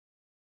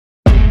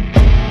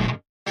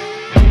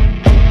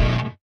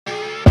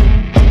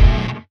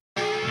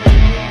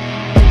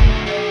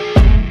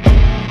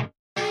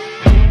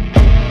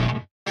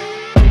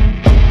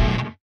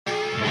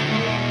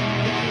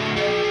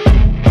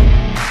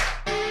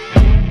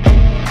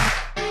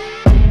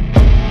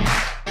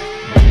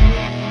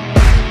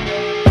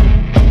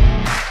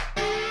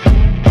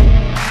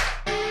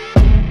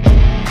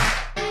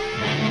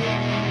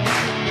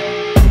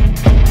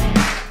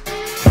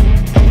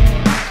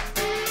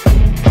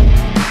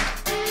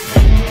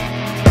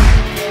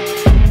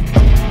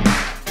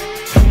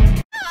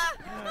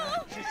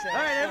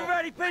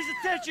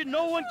attention,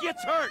 no one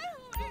gets hurt.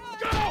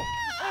 Go!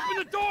 Open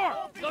the door!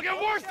 They'll get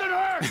worse than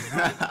hurt!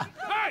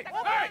 Hey!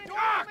 Hey!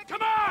 Ah!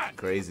 Come on!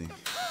 Crazy.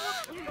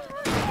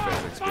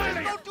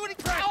 Fine, don't do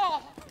anything!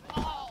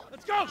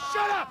 Let's go!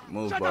 Shut up!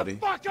 Move, Shut buddy. the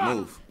fuck up!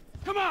 Move.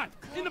 Come on!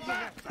 In the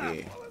back!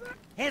 Yeah.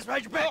 Hands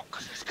behind your back! Oh,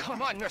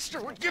 come on,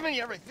 mister. We're giving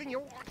you everything you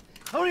want.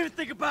 Don't even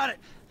think about it!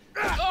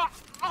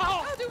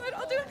 I'll do it,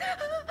 I'll do it.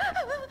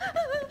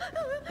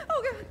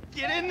 Oh, God.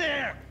 Get in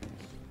there!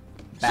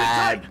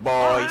 Bad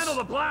I'll boys. handle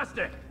the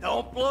plastic!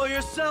 Don't blow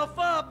yourself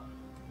up!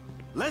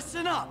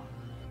 Listen up!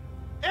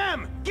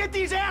 M, get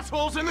these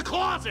assholes in the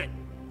closet!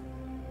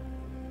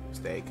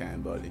 Stay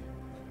calm, buddy.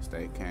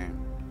 Stay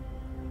calm.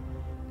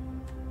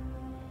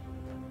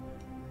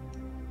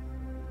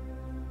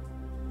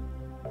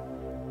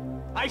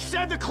 I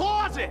said the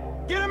closet!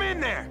 Get them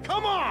in there!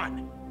 Come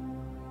on!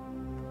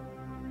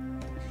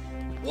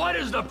 What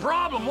is the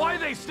problem? Why are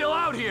they still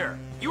out here?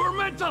 You were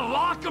meant to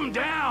lock them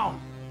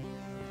down!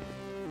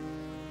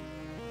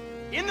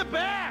 In the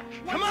back!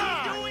 Come on!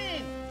 What are you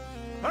doing?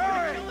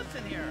 Hurry! You're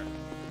listen here.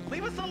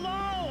 Leave us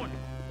alone.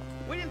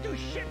 We didn't do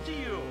shit to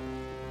you.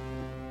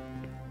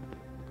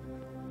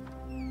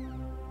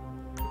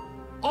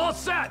 All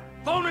set!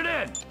 Phone it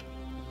in!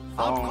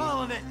 I'm Phone.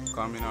 calling it!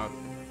 Coming up.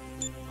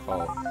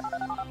 Call.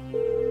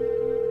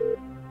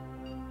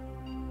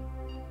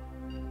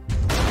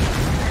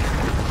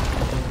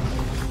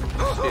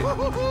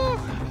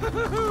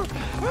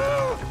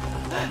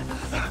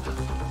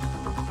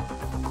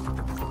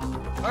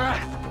 All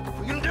right,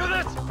 we gonna do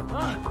this?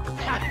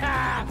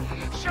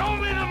 Show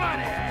me the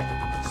money!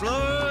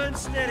 Slow and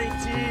steady,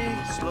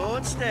 T. Slow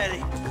and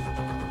steady.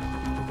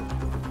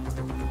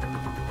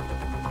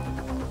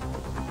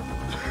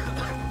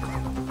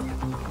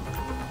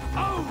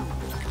 Oh,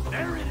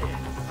 there it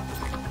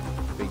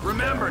is. Big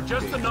Remember, bag,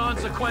 just big, the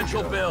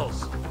non-sequential big,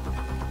 bills.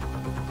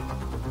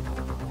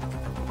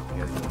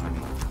 Here's the money.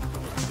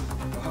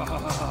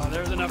 Oh,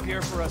 there's enough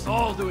here for us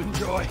all to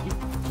enjoy.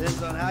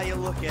 Depends on how you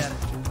look at it.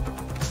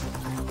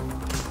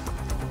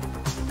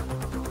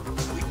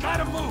 We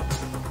gotta move.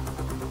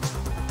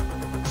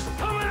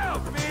 Coming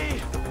out, B.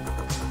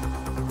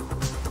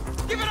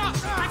 Give it up!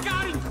 I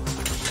got him!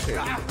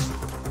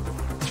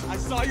 I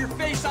saw your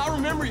face. I'll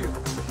remember you.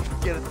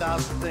 Get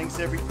 1,000 things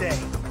every day.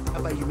 How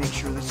about you make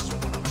sure this is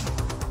one of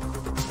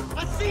them?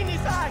 I've seen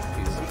his eyes.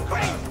 He's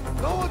crazy.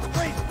 No one's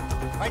crazy.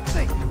 Right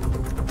thing.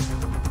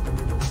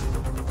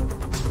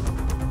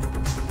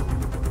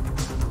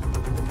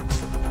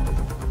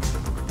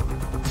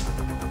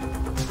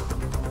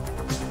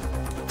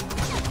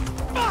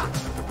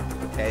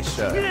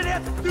 Headshot. You didn't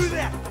have to do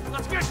that.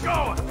 Let's get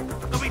going.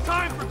 There'll be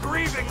time for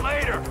grieving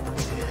later.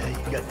 Yeah,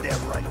 you got that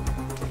right.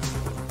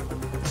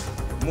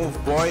 Move,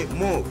 boy.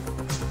 Move.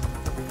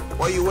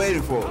 What are you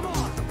waiting for? Come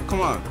on.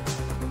 Come on.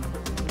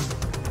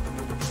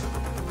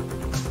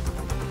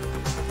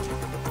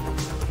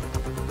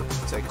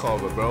 Take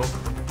cover, bro.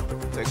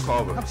 Take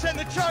cover. I'm setting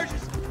the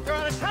charges. They're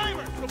on a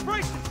timer, so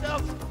brace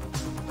yourselves.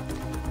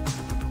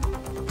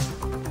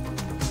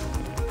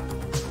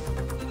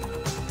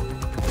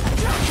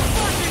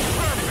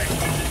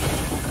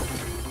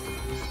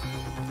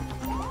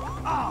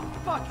 Oh,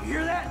 fuck, you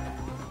hear that?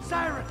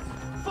 Sirens!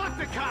 Fuck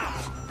the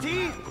cops!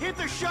 T, hit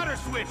the shutter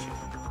switch!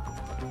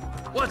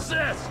 What's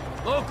this?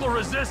 Local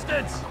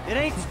resistance? It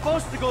ain't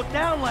supposed to go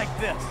down like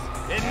this.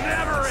 It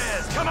never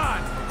is! Come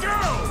on, go!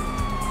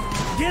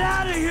 Get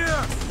out of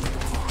here!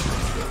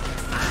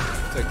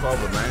 Take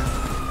cover, man.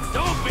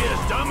 Don't be as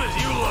dumb as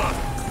you look!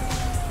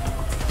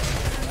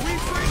 We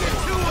bring it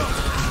to him!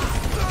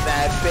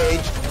 Bad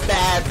bitch.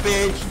 Bad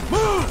bitch.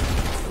 Move!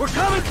 We're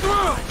coming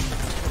through!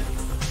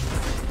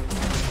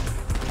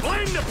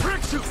 Blame the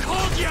pricks who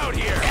called you out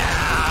here!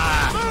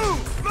 Ah! Move!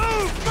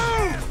 Move!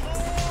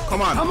 Move!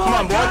 Come on. Come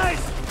on, boy. guys!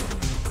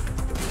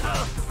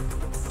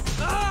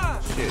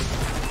 Shit.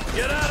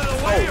 Get out of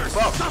the way or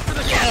fuck. suffer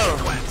the Yeah.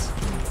 consequence!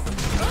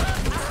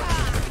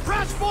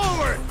 Press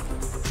forward!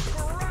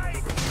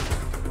 Right.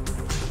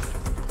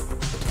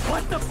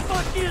 What the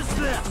fuck is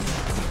this?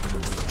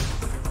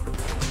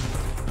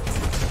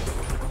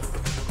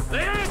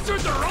 They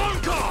answered the wrong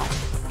call!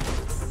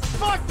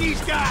 Fuck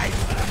these guys!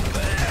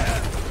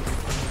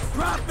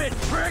 Drop it,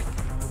 prick!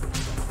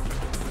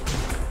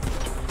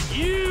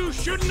 You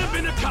shouldn't have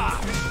been a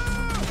cop!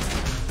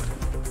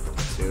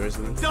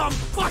 Seriously? Dumb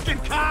fucking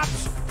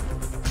cops!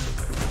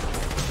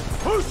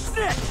 Who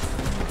snitched?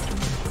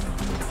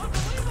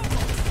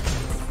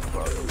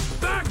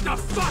 Back the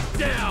fuck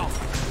down!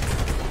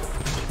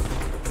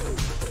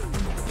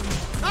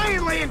 I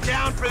ain't laying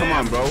down for Come them!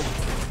 on, bro.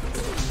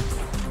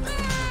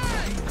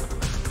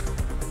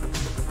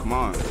 Come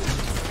on.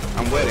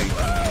 I'm waiting.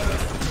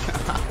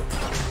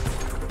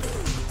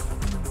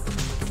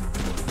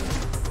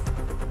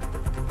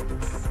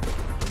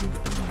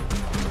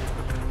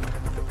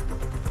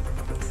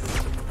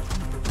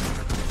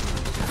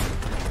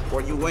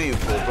 What you waiting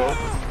for, bro?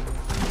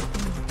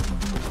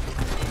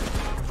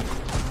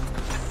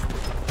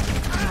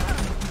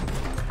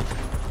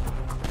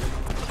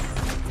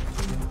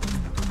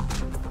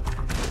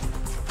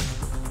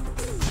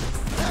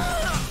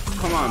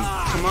 Come on.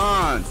 Come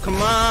on.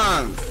 Come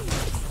on.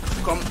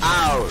 Come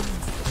out.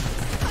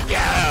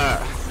 Yeah.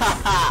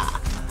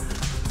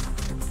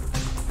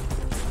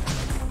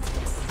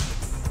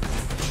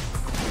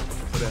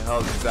 Where the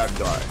hell is that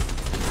guy?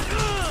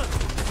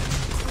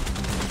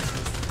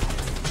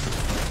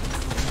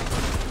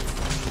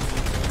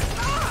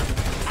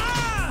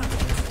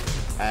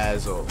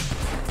 Asshole.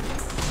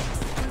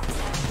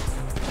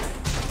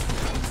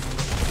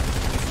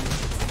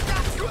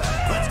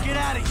 Let's get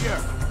out of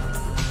here.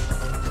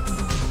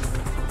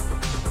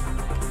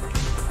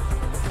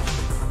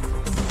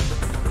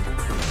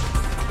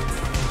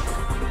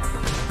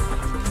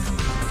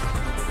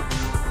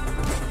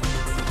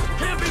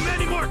 Can't be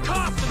many more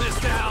cops in this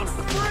town.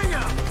 Bring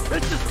him.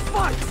 This is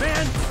fucked,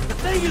 man. The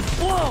thing is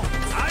blown.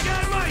 I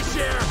got my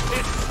share.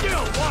 It's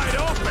still wide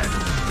open.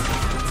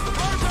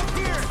 Cars up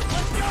here.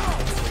 Let's go.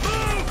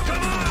 Move!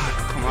 Come on!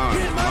 Come on.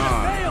 Get him Come out of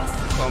on. bail.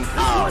 Come This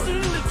out.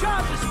 wasn't in the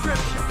job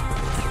description.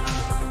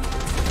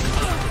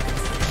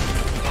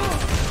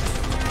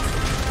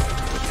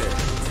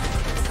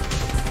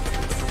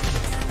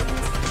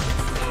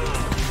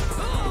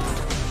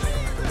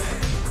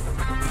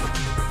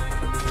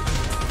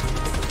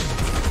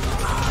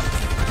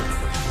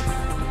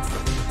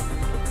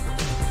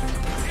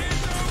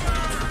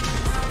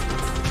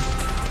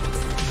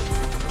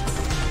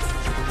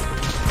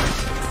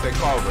 Take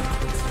over.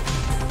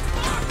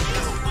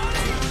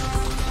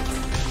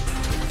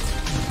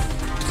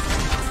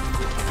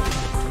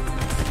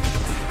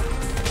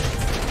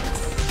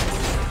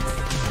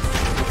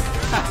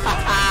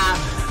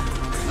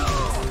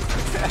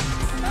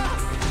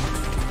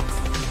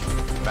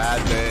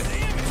 Bad day.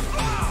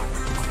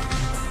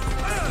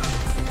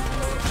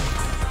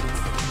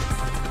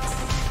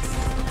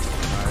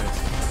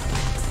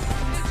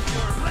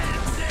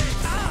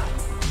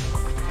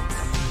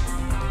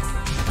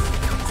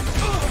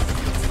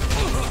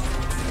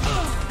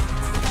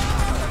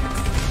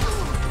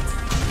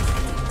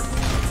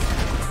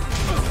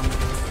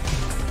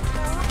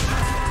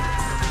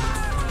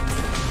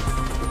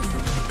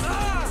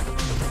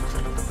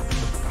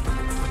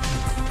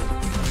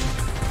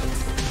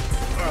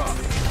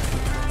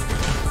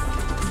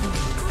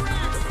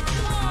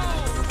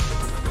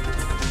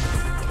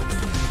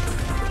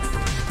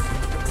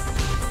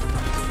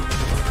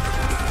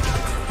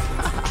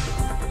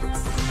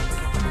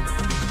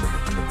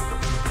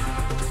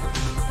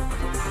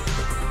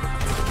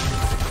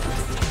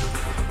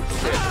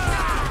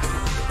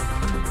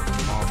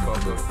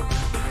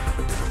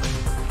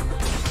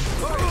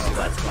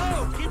 Let's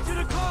go. Get to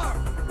the car.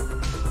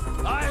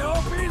 I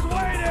hope he's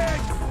waiting!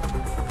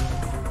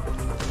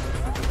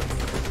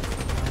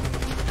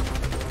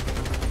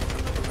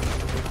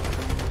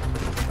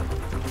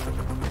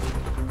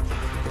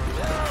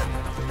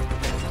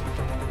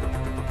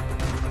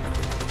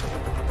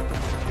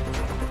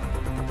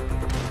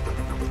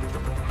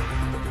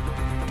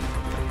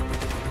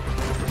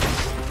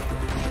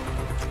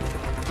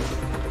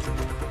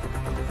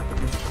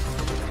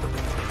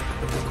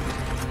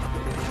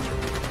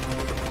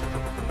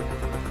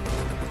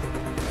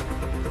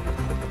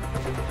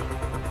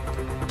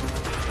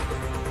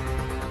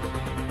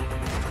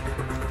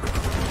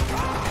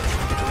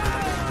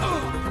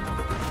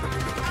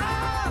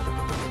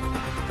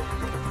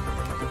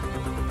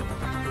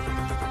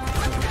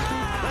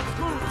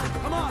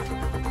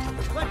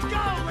 Let's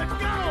go! Let's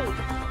go!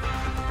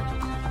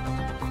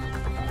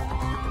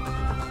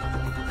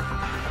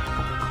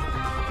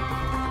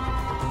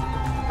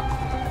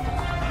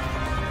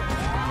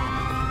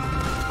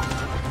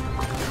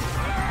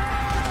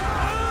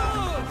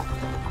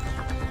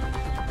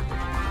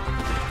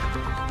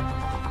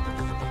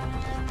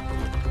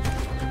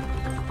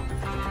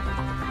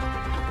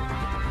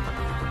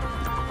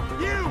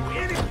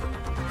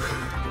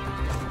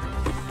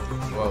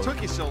 Whoa.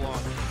 Took you so long.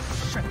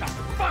 Shut the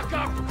fuck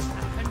up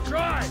and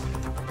drive!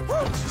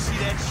 Woo! You see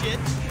that shit?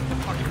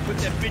 Fucking put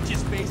that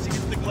bitch's face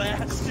against the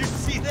glass. You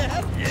see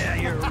that? Yeah,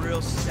 you're a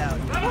real stout.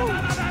 Fuck,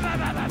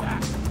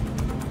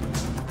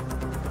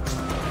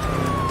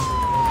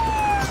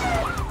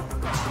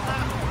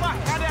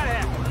 how'd that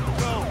happen?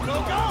 Go, go,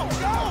 go,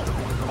 go!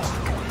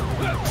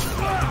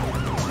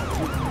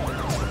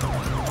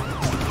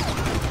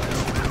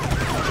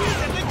 Jeez,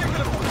 I think you're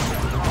gonna...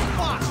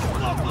 Fuck!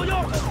 Local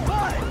yokel,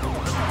 bud!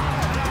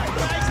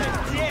 Guy's a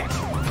dick!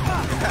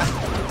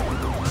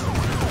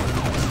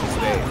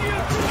 Stay.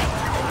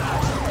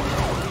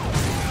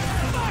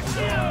 Fuck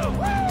you!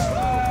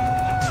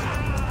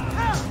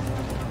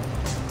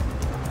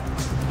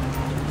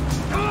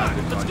 Come on,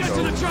 let's get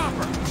to the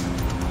chopper!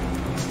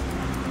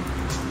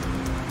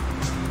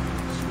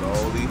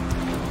 Slowly.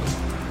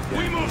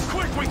 We move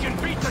quick, we can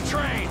beat the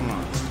train! Come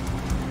on.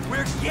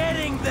 We're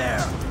getting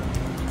there!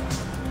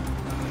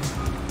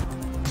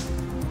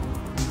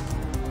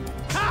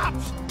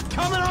 Cops!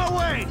 Coming our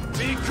way!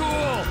 Be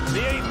cool!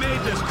 They ain't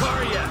made this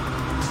car yet!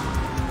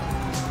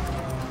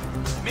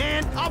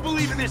 Man, I'll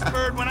believe in this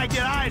bird when I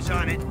get eyes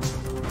on it.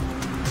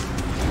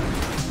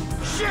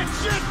 Shit,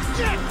 shit,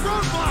 shit!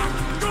 Roadblock!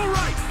 Go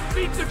right!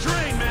 Beat the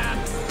train, man!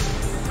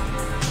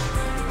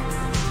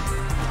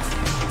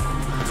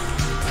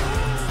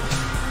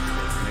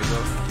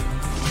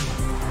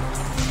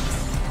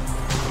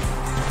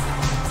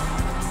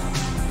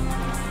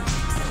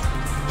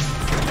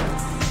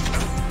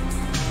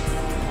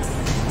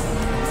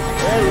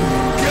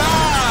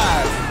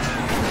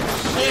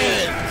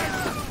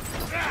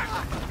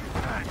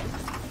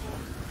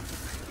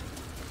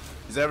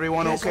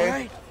 everyone okay? All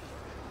right?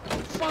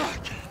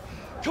 Fuck!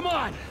 Come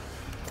on!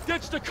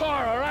 Ditch the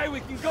car, all right? We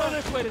can go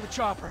this way to the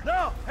chopper.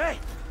 No, hey!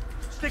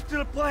 Stick to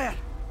the plan.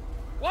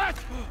 What?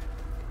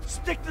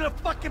 Stick to the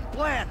fucking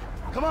plan.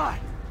 Come on.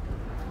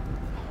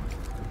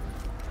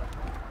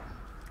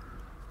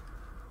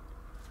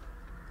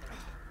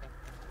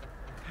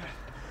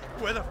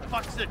 Where the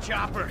fuck's the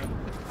chopper?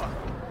 I'm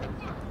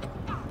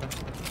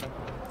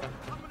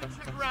gonna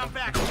check around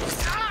back.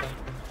 Ah!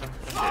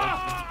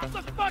 Ah!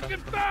 The fucking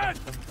fence!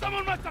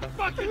 Someone must have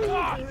fucking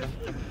walked!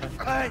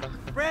 Alright,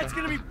 Brad's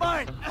gonna be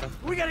fine.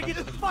 We gotta get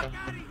the fuck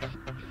out of here.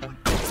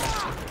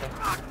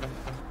 Ah!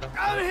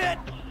 I'm hit.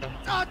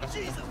 Oh,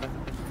 Jesus.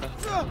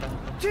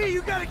 T,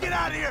 you gotta get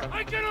out of here.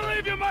 I'm gonna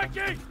leave you,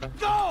 Mikey!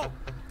 Go!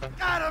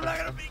 God, I'm not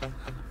gonna be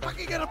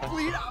fucking gonna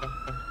bleed out.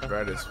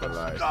 Brad is for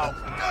life. Go!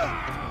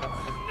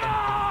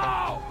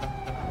 No!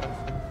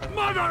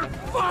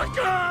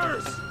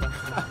 Motherfuckers!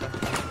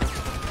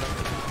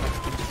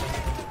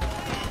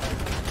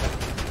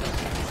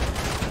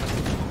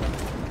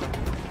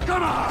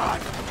 Come on!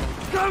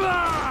 Come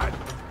on!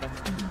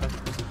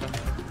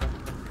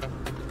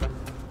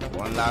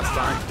 One last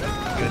time.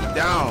 Get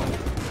down.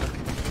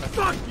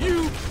 Fuck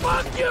you!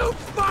 Fuck you!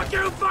 Fuck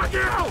you! Fuck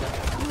you!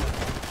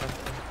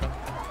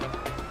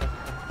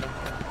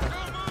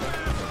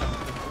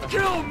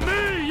 Kill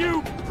me,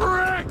 you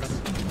pricks!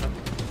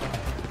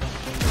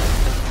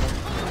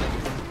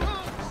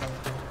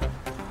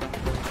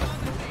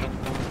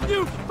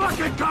 You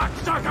fucking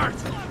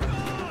cocksuckers!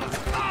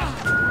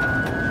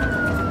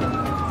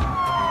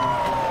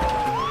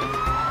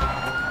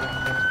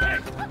 Hey,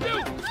 you!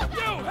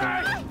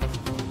 Hey!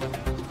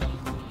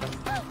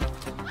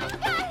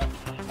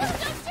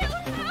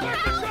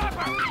 Where's the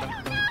chopper?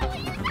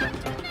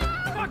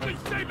 Fucking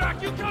stay back!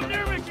 You come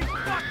near me, she's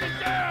fucking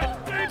dead!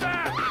 Stay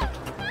back!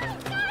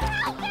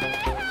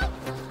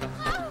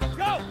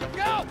 Go!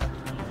 Go!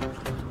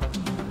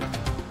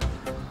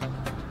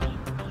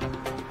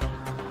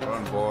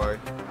 Run, boy.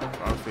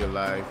 Run for your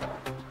life.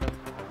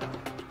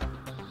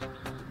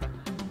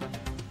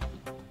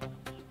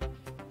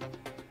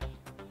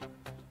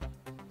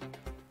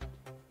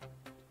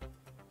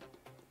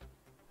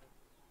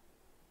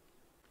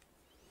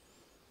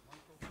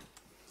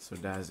 So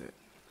that's it.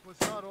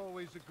 Was not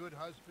always a good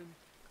husband,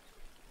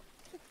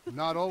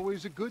 not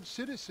always a good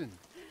citizen.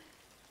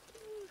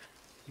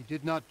 He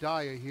did not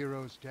die a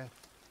hero's death,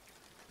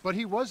 but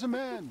he was a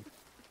man.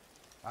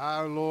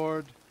 Our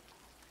Lord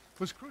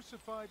was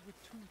crucified with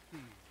 2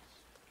 thieves.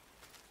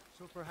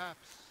 So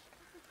perhaps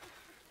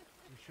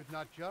we should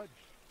not judge.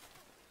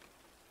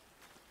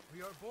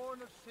 We are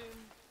born of sin,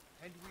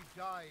 and we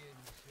die in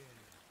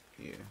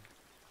sin. Yeah.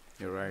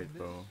 You're right, And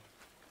bro. this,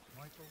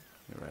 Michael,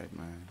 You're right,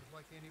 man. is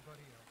like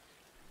anybody else.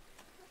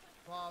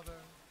 Father,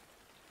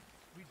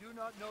 we do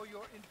not know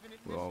your infinite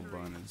We're all mystery,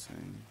 born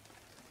insane.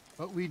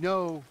 but we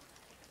know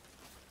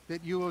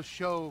that you will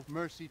show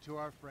mercy to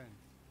our friend.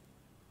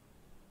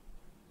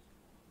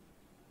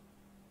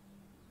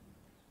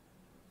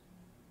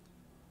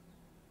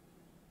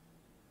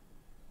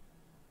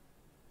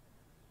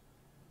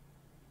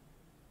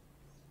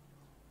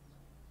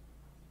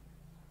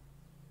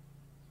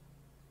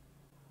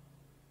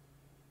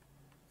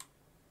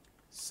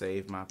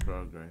 Save my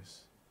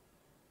progress.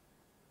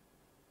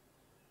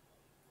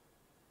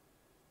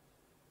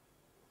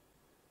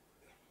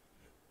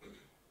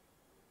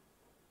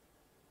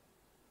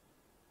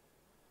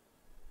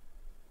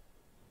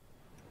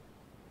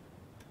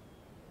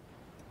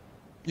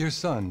 Your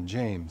son,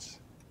 James.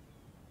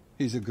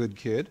 He's a good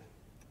kid.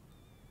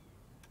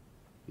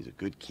 He's a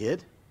good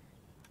kid?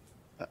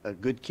 A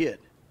good kid?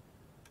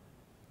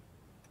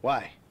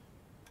 Why?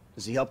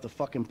 Does he help the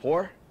fucking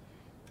poor?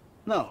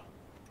 No.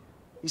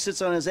 He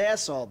sits on his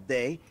ass all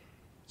day,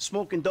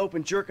 smoking dope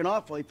and jerking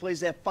off while he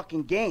plays that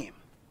fucking game.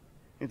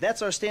 If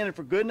that's our standard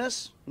for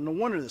goodness, no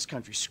wonder this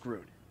country's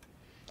screwed.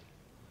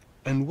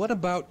 And what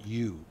about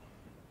you?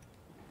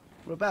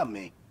 What about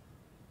me?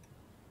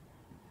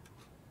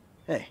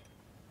 Hey.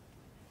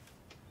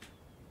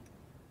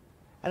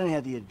 I don't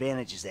have the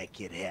advantages that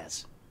kid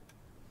has.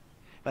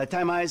 By the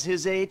time I was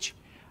his age,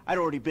 I'd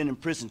already been in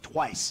prison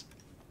twice.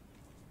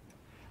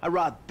 I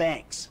robbed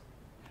banks.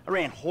 I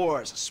ran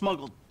whores. I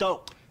smuggled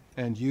dope.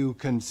 And you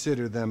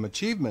consider them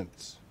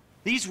achievements?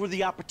 These were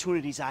the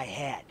opportunities I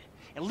had.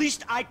 At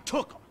least I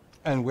took them.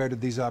 And where did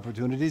these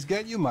opportunities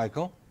get you,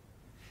 Michael?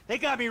 They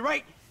got me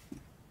right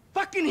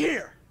fucking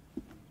here.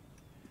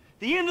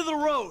 The end of the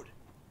road.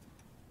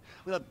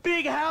 With a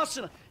big house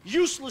and a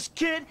useless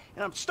kid,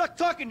 and I'm stuck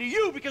talking to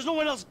you because no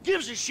one else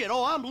gives a shit.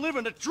 Oh, I'm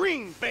living a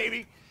dream,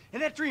 baby.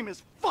 And that dream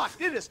is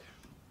fucked. It is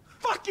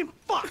fucking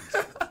fucked.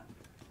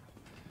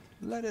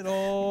 Let it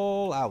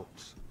all out.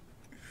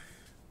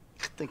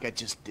 I think I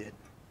just did.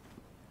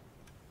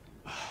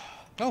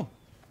 Oh.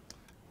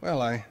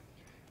 Well, I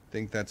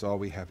think that's all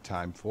we have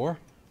time for.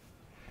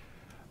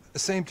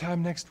 Same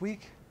time next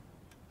week?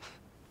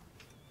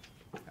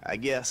 I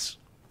guess.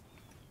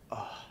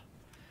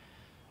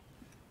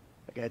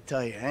 I gotta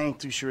tell you, I ain't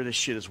too sure this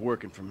shit is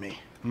working for me.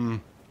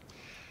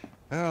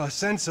 Well, a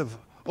sense of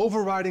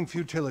Overriding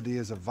futility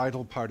is a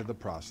vital part of the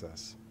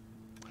process.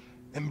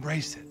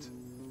 Embrace it.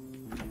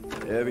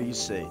 Whatever you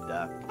say,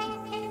 Doc.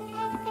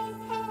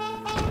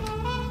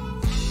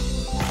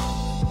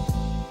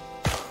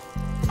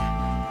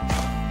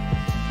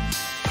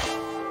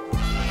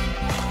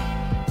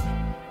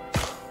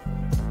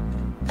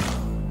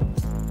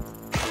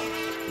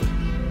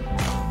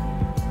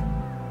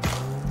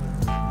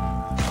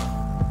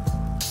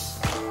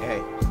 Hey.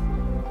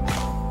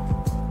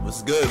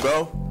 What's good,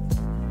 bro?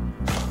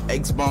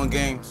 XBON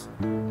games.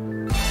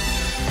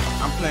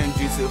 I'm playing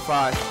GTA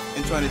 5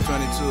 in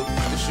 2022.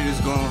 This shit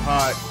is going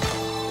hard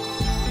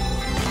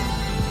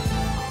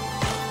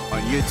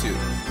on YouTube.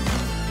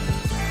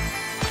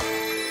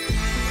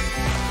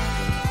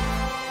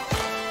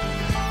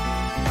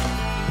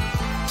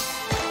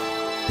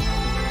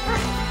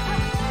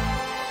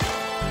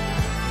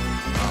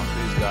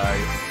 Please,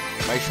 guys,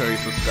 make sure you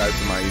subscribe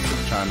to my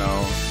YouTube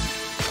channel.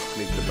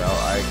 Click the bell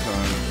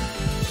icon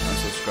and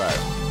subscribe.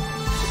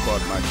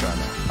 Support my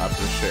channel. I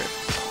appreciate it.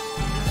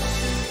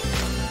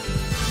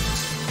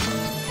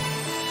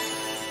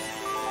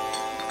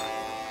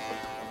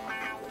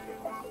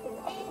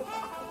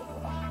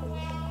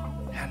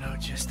 I know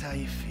just how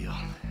you feel.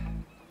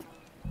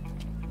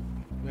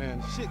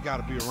 Man, shit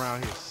gotta be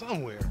around here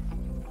somewhere.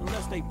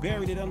 Unless they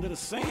buried it under the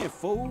sand,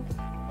 fool.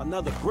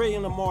 Another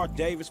brilliant Lamar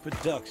Davis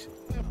production.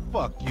 Man,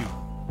 fuck you.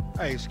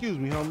 Hey, excuse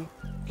me, homie.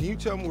 Can you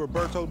tell me where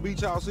Berto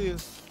Beach House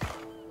is?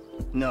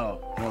 No,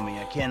 homie,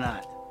 I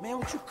cannot. Man,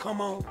 would you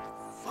come on?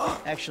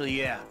 Fuck. Actually,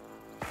 yeah.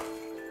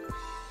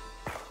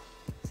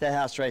 It's that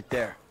house right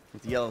there,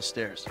 with the yellow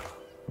stairs.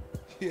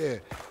 Yeah.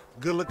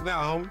 Good looking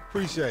out, homie.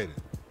 Appreciate it.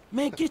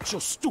 Man, get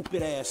your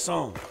stupid ass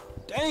on.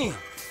 Damn.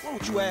 Why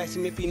don't you ask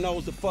him if he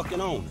knows the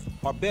fucking owner?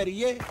 Or better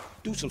yet,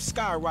 do some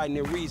skywriting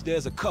that reads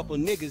there's a couple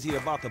of niggas here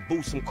about to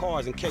boost some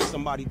cars in case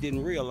somebody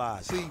didn't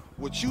realize. See,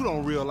 what you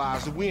don't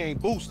realize is we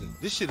ain't boosting.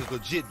 This shit is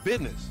legit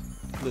business.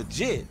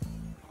 Legit?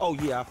 Oh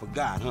yeah, I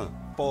forgot, huh?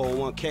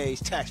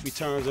 401ks, tax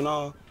returns and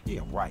all?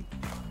 Yeah, right.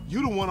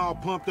 You the one all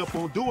pumped up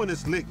on doing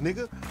this lick,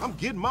 nigga. I'm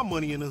getting my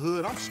money in the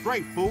hood. I'm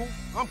straight, fool.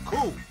 I'm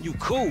cool. You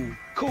cool?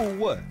 Cool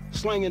what?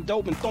 Slinging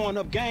dope and throwing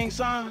up gang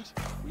signs?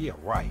 Yeah,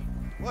 right.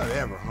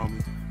 Whatever,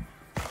 homie.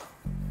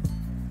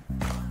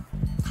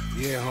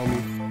 Yeah,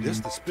 homie. This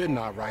the spin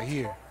knot right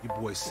here. Your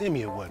boy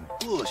Simeon wasn't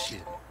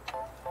bullshitting.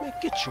 Man,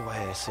 get your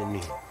ass in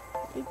there.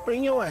 Hey,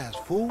 bring your ass,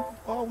 fool.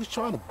 Always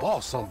trying to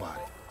boss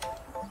somebody.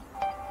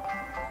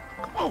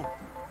 Come on.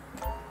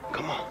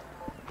 Come on.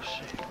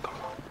 Shit, come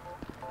on.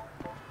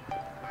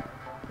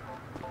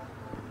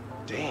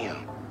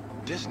 Damn.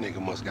 This nigga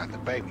must got the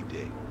baby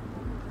dick.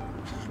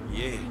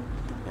 Yeah,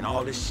 and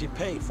all this shit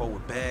paid for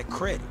with bad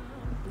credit.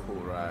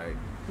 Cool ride.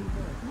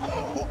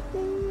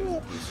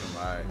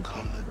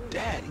 Come to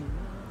daddy.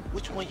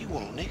 Which one you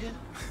want, nigga?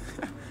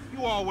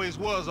 You always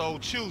was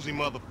old choosy,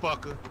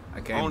 motherfucker. I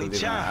can't Only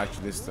believe I'm child.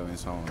 actually still in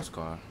someone's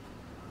car.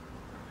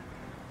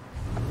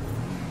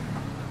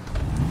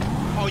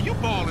 Oh, you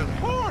ballin'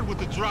 hard with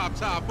the drop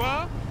top,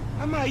 huh?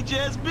 I might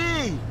just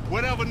be.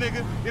 Whatever,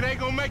 nigga. It ain't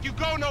gonna make you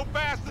go no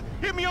faster.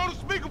 Hit me on the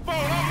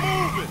speakerphone. I'm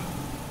moving.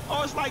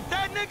 Oh, it's like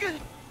that, nigga?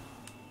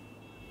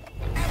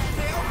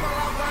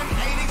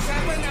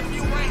 If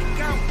you ain't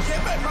gon'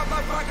 give it,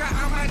 motherfucker,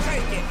 I'ma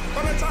take it.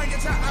 Gonna turn you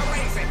to a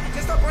raisin,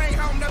 just to bring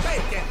home the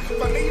bacon.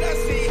 For me to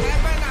see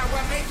heaven, I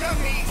will make your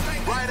knees.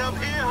 Right up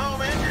here,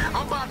 homie.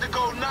 I'm about to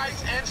go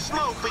nice and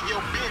slow for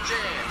your bitch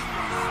ass.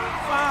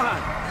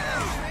 Fine.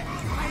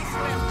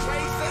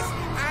 Traces,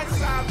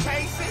 unsolved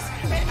cases,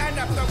 they end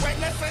up the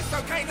witnesses, so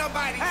can't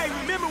nobody. Hey,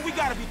 remember we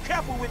gotta be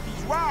careful with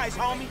these rides,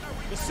 homie.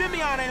 The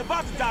Simeon ain't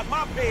about to dock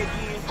my pay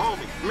again.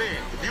 Homie, man,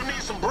 if you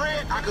need some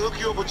bread, I can hook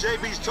you up with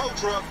JB's tow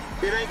truck.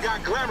 It ain't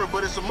got glamour,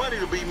 but it's some money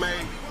to be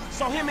made.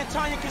 So him and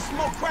Tanya can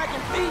smoke crack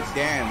in peace?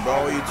 Damn,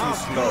 bro, you too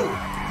slow.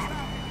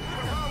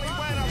 Only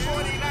when a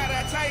 40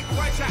 to take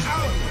what you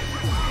owe.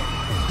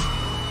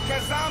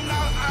 Cause I'm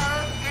no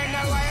herb, and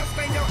the last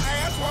thing your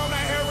ass wanna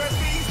hear is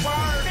these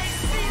words.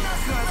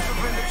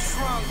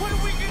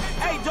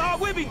 Hey, dog,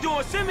 we be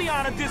doing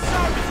Simeon a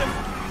disservice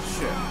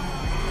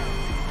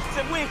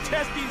if we ain't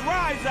test these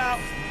rides out.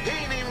 He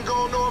ain't even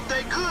gonna know if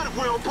they good if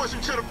we don't push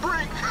him to the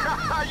brink.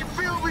 You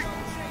feel me?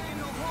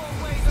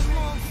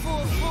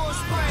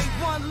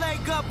 One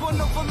leg up on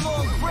the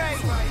velour gray.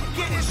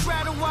 Getting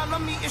shrouded while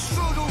I'm eating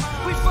strudel.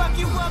 We fuck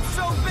you up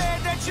so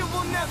bad that you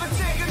will never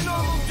take a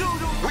normal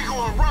doodle. We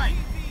going right.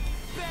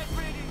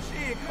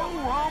 Shit,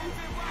 cool, homie.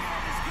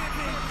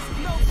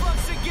 No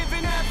fucks are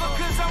given ever,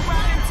 cause I'm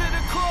riding to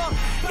the core.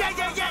 Yeah,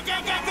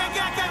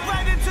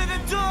 right into the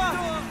door.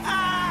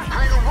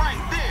 Hang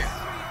right there.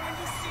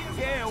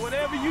 Yeah,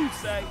 whatever you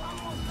say.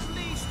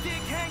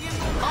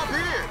 Up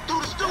here,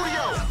 through the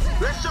studio.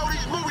 Let's show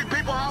these movie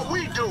people how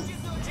we do.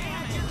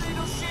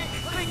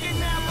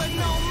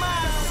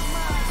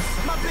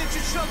 My bitch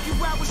will choke you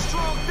out with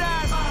strong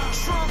thighs.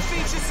 Strong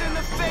features in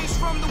the face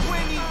from the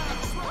Winnie.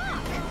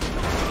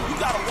 You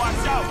gotta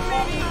watch out,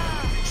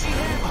 fool.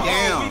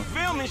 Damn. We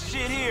filming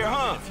shit here,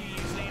 huh?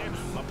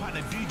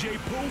 partner DJ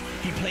Pooh,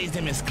 he plays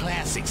them as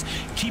classics,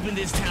 keeping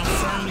this town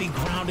firmly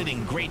grounded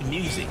in great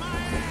music.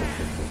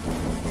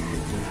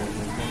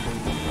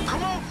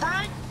 Come on,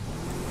 Frank!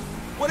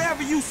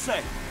 Whatever you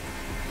say.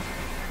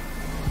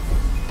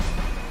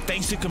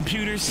 Thanks to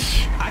computers,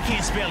 I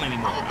can't spell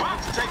anymore. I'm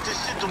about to take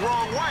this shit the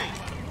wrong way.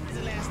 When's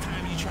the last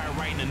time you tried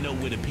writing a note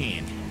with a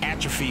pen?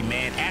 Atrophy,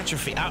 man,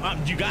 atrophy.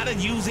 You gotta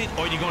use it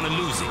or you're gonna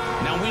lose it.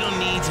 Now, we don't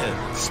need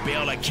to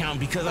spell or count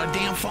because our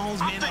damn phones,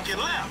 man. I'm thinking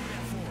left.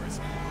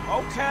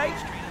 Okay.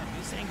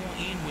 This ain't gonna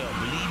end well,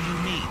 believe you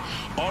me.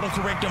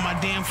 Autocorrect on my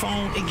damn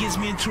phone, it gets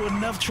me into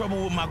enough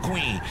trouble with my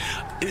queen.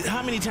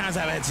 How many times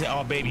have I had to say,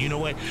 oh, baby, you know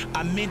what?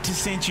 I meant to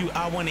send you,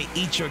 I want to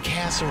eat your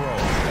casserole.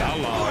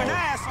 Hello. You're an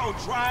asshole,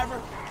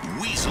 driver.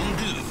 Weasel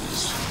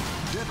News.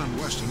 Devin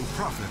Weston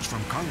profits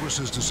from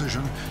Congress's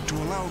decision to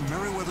allow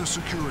Merriweather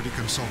Security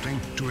Consulting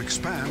to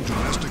expand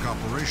domestic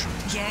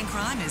operations. Gang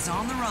crime is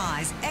on the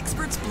rise.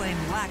 Experts blame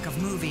lack of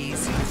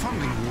movies. The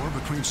funding war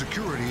between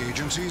security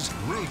agencies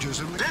rages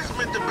in the That's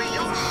meant to be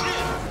your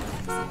shit.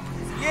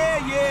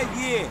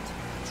 Yeah.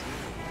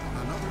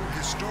 Another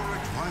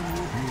historic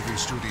Vinewood movie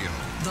studio.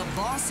 The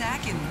ball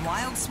sack in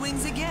wild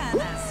swings again.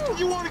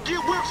 You want to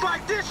get whips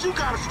like this, you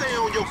gotta stay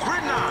on your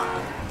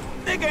gridiron.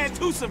 Nigga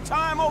into some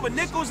time over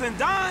nickels and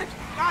dimes?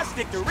 I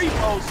stick to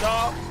repos,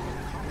 dog.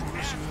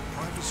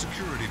 Private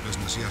security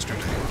business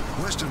yesterday.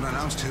 Weston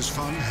announced his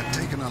fund had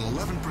taken an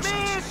 11%.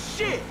 Man,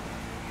 shit!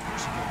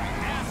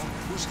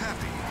 Was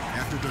happy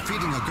after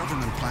defeating a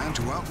government plan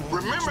to outlaw.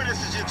 Remember,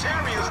 this is your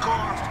Terrier's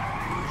car.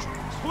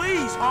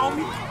 Please,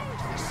 homie.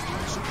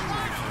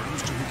 Security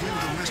firms to begin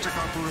domestic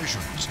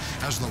operations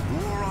as the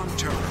war on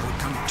terror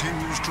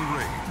continues to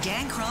rage.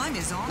 Gang crime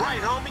is on.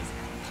 Right, homie.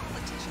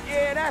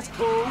 Yeah, that's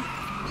cool.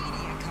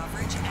 Media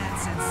coverage and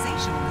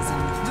sensationalism.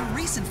 The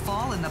recent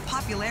fall in the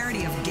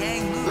popularity of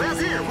gang movies.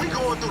 Left here, we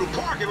going through the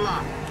parking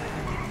lot.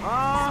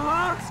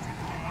 Has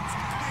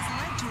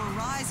led to a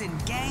rise in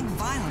gang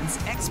violence,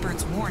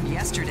 experts warned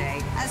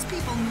yesterday, as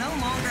people no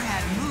longer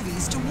had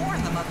movies to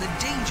warn them of the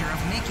danger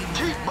of making.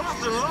 Keep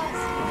busting, low.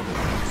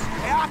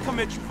 Hey, I come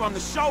at you from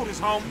the shoulders,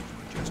 homie.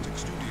 Majestic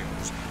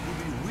Studios will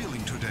be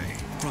reeling today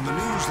from the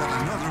news that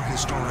another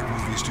historic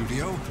movie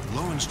studio,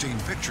 Lowenstein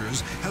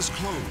Pictures, has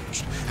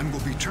closed and will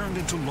be turned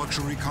into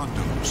luxury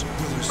condos.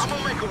 I'm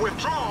gonna make a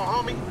withdrawal,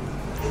 homie.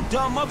 You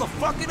dumb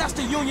motherfucker, that's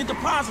the Union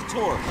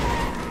Depository.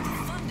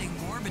 Funding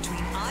war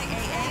between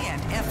IAA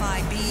and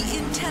FIB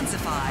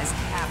intensifies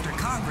after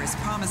Congress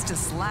promised to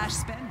slash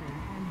spending.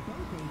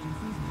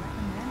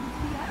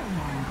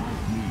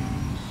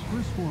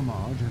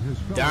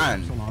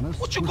 Done.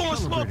 What you gonna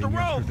slow up the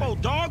road for,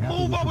 dog?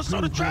 Move over so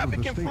the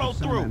traffic can flow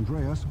through.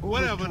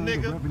 Whatever,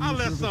 nigga. I'll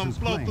let something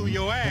flow through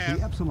your ass.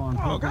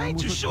 Dog, I ain't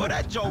too sure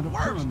that joke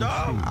works,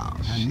 dog.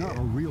 And not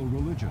a real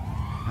religion.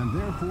 And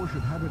therefore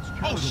should have its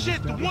Oh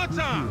shit, the one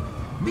time.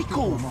 Be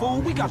cool,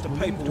 fool. We got the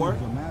paperwork.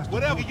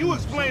 Whatever, you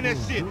explain that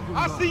shit.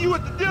 I'll see you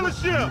at the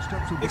dealership.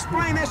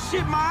 Explain that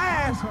shit my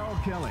ass.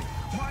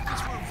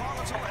 Markets were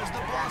volatile as the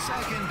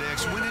Ball-Sack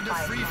Index went into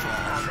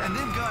freefall and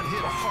then got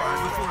hit hard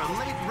before a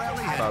late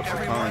rally had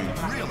everyone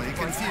really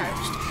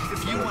confused.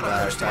 If you want to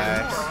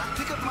understand more,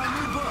 pick up my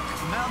new book,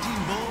 Mounting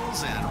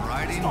Bulls and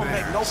Riding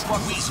Bears. No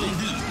fucking Weasel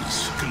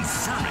News,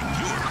 confirming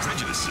your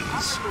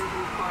prejudices.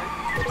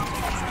 We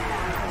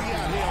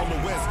out here on the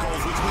West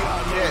Coast, which we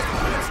out here.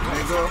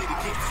 Nigga.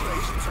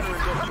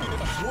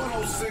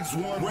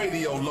 1061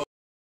 Radio.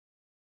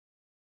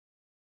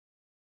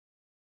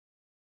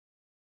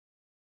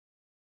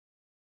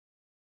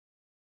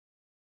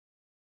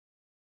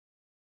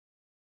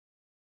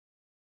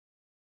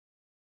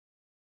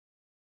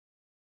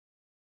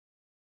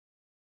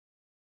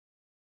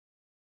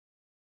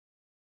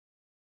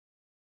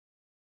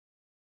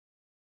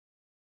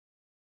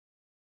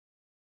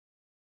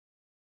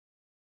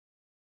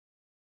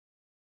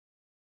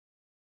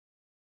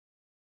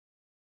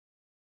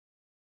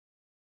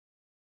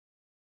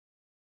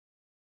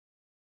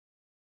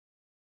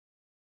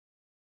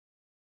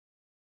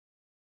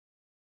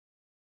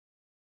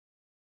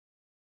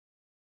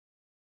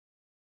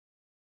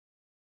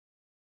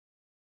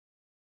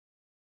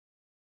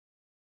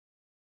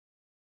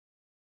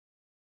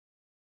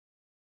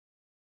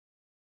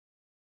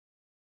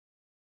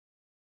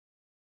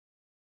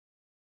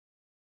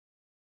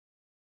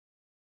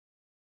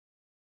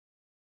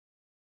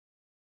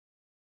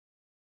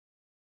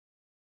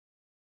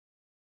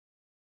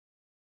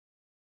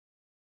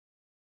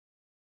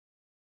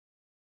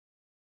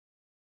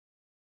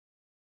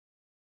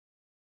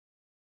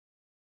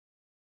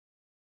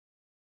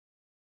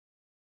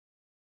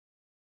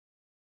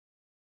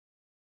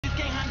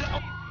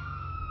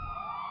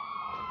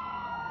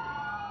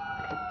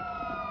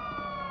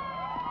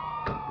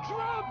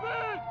 Drop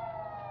it!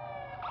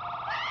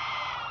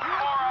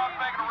 Morons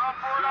making a run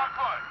for it on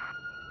foot.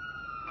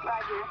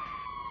 Roger.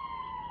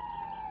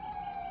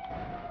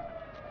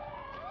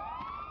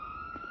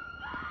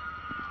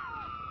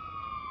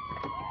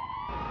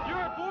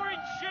 You're a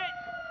boring shit!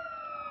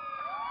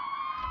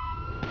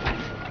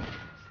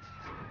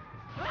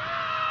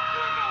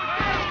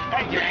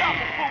 Hey, get out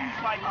the fools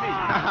like me.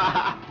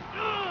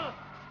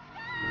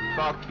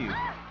 Fuck you.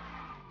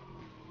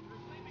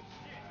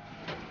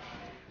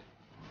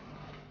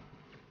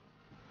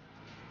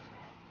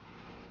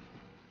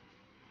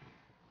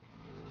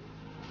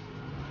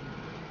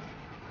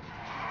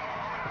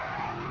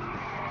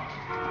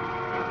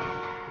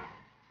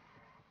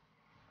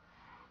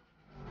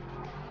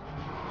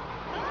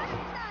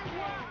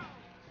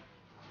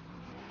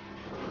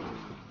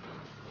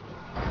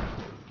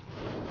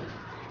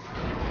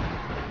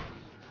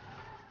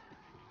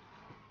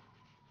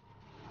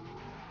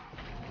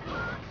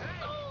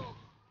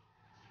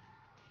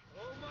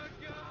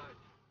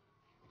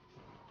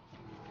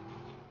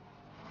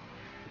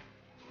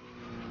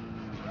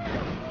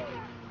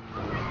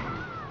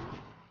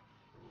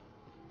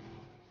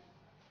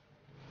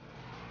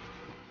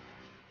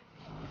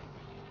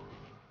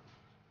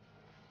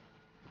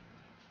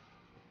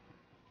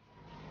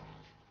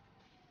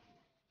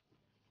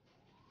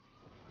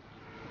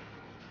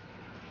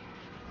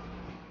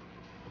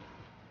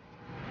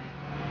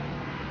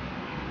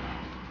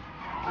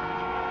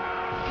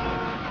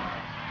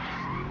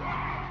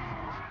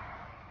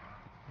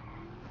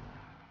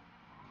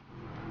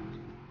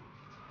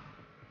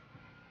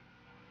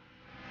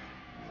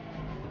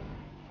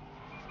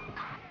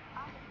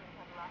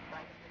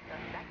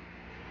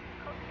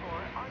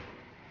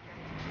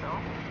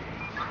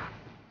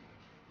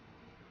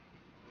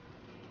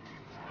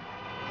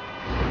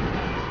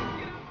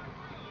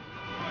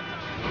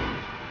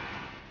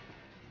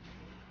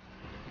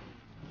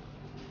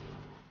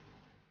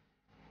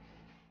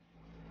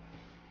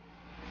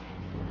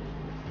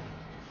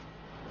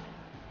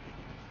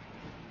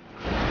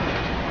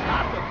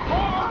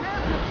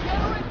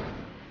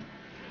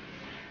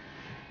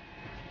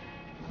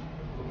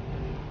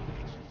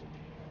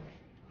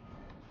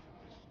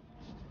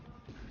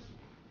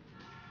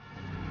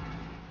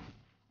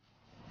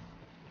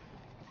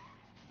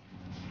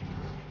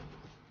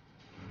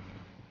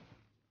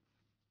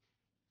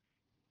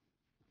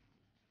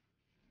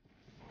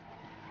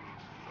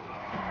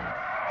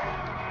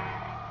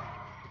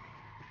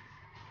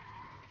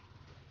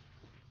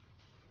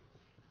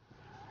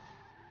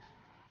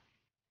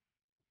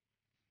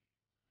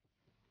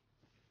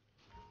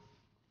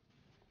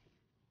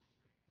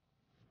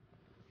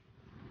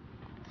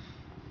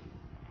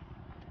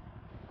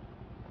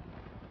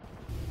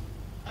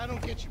 I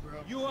don't get you,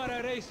 bro. You are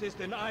a racist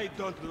and I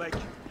don't like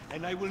you.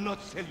 And I will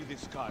not sell you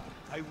this car.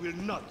 I will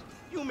not.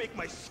 You make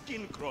my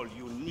skin crawl,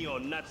 you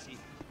neo-Nazi.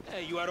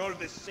 You are all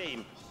the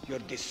same. You're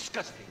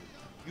disgusting.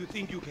 You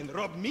think you can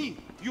rob me?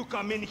 You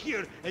come in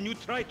here and you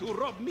try to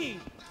rob me.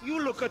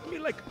 You look at me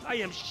like I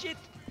am shit.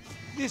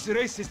 This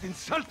racist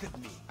insulted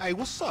me. Hey,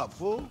 what's up,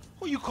 fool?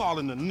 Who you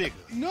calling a nigga?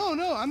 No,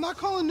 I'm not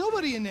calling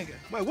nobody a nigga.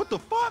 Wait, what the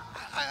fuck?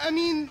 I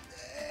mean,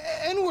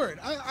 N-word.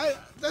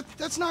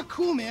 That's not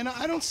cool, man.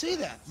 I don't say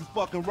that. You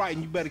fucking right,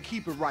 and you better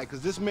keep it right,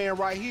 because this man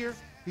right here,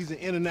 he's an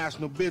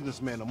international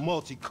businessman, a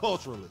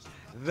multiculturalist.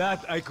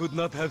 That I could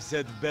not have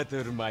said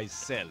better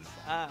myself.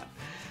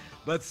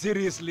 But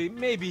seriously,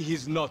 maybe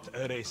he's not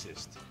a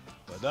racist.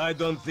 But I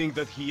don't think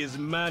that he is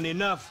man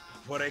enough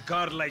for a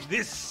car like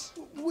this.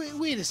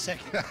 Wait a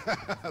second.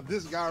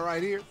 This guy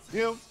right here,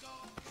 him,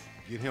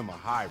 get him a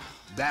hybrid.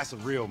 That's a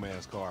real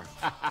man's car.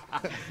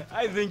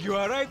 I think you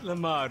are right,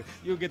 Lamar.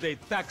 You get a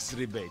tax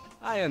rebate.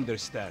 I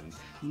understand.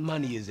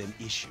 Money is an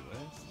issue,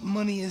 eh?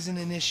 Money isn't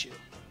an issue.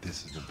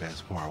 This is the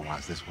best part.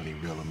 Watch this when he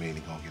reel him in.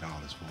 He gonna get all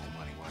his full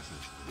money. Watch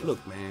this.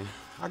 Look, man,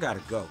 I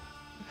gotta go.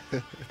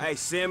 Hey,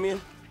 Simeon,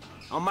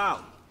 I'm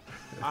out.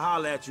 I'll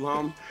holler at you,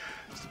 homie.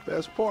 It's the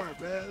best part,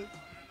 man.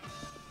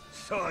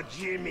 So,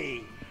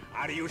 Jimmy,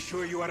 are you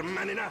sure you are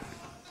man enough?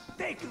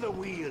 Take the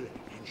wheel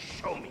and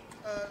show me.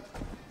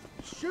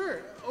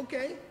 Sure,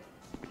 okay.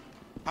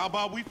 How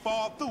about we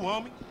fall through,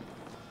 homie?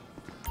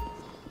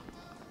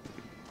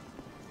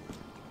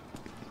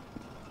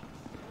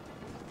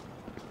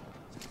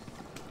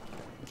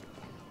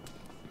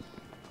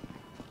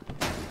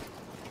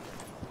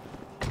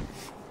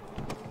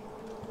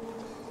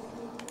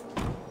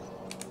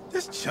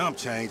 This chump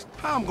change.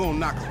 How I'm gonna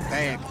knock a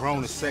bad, grown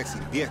and sexy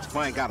bitch if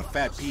I ain't got a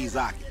fat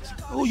Pizzaki?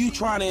 Who you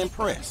trying to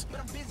impress?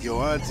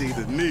 Your auntie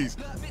Denise,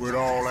 with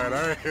all that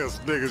ass,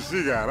 nigga,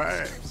 she got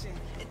ass.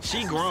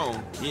 She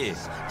grown,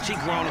 yes. She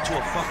grown into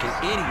a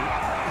fucking idiot.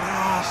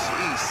 Nah,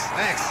 she's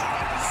sexy.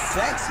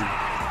 Sexy?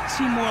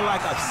 She more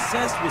like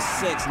obsessed with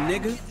sex,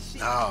 nigga.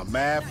 Nah,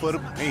 mad for the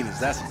penis.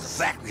 That's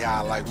exactly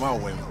how I like my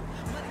women.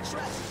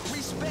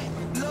 Respect,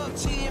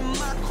 loyalty in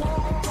my core.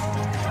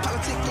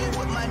 Politicking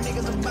with my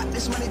niggas about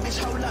this money,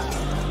 bitch, hold up.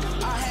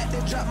 I had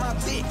to drop my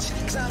bitch,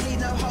 cause I don't need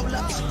no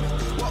hold-ups.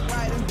 Walk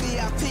right in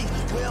VIP,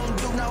 we don't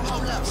do no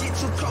hold-ups. Get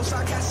too close,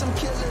 I got some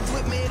killers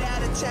with me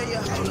that'll tell you,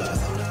 hold up,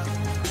 hold up.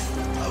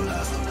 Hold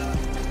up, hold up.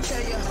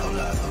 Tell you, hold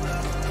up, hold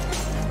up.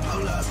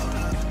 Hold up, hold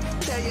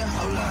up. Tell you,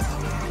 hold up,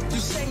 hold up. You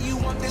say you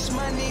want this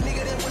money,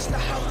 nigga, then what's the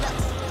hold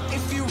up?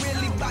 If you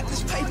really bought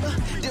this paper,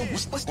 then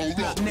what's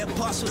Look, net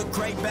boss with a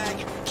great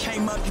bag.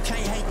 Came up, you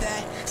can't hate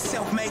that.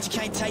 Self-made, you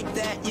can't take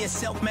that. Yeah,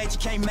 self-made, you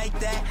can't make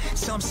that.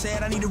 Some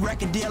said I need a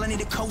record deal, I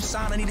need a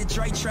co-sign, I need a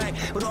Dre track.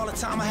 But all the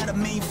time I had a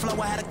mean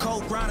flow, I had a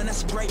cold grind, and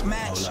that's a great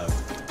match.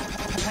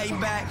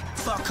 Payback,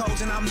 fuck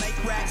hoes and I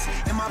make racks.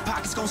 And my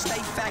pockets gon'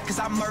 stay fat, cause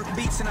I murk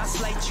beats and I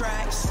slay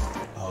tracks.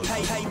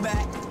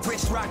 Payback,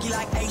 wrist rocky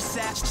like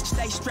ASAP.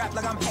 Stay strapped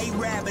like I'm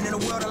A-Rab, and in a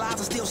world of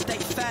lies I still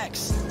state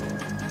facts.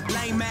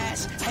 Lame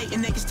ass, hating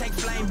niggas take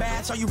flame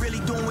baths. All you really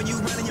doing when you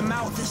running your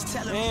mouth is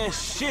telling me. Man,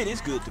 shit,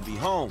 it's good to be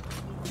home.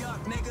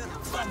 Yuck, nigga,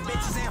 fuck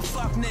bitches and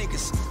fuck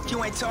niggas.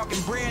 You ain't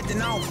talking bread,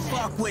 then I don't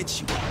fuck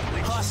with you.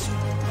 Hustle.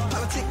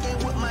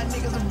 Politicking with my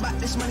niggas about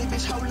this money,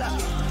 bitch, hold up.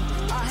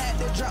 I had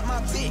to drop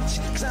my bitch,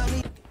 cause I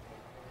need...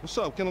 What's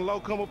up? Can a low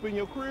come up in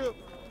your crib?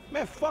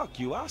 Man, fuck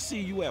you. I'll see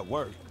you at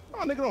work.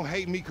 Oh, nigga, don't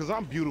hate me because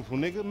I'm beautiful,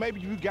 nigga.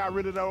 Maybe you got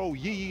rid of that old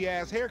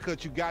yee-yee-ass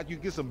haircut you got, you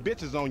get some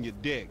bitches on your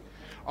dick.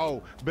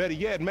 Oh, better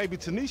yet, maybe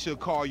Tanisha will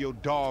call your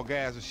dog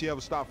ass if she ever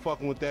stop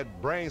fucking with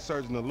that brain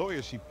surgeon, the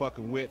lawyer she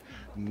fucking with,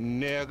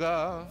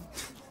 nigga.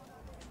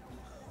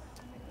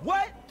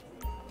 What?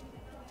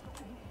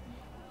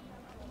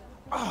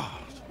 Oh,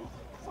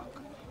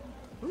 fuck.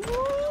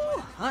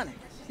 Ooh, honey.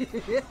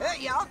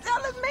 Y'all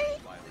telling me?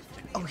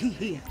 Oh, he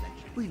here.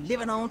 We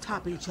living on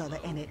top of each other,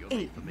 and it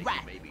ain't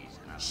right.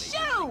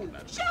 Shoo!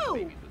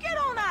 Shoo! Get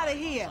on out of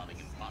here.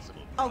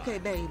 Okay,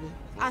 baby.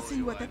 I see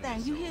you at the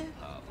thing. You hear?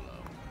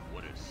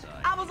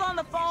 I was on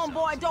the phone,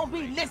 boy. Don't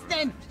be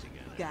listening.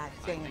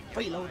 Goddamn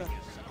freeloader.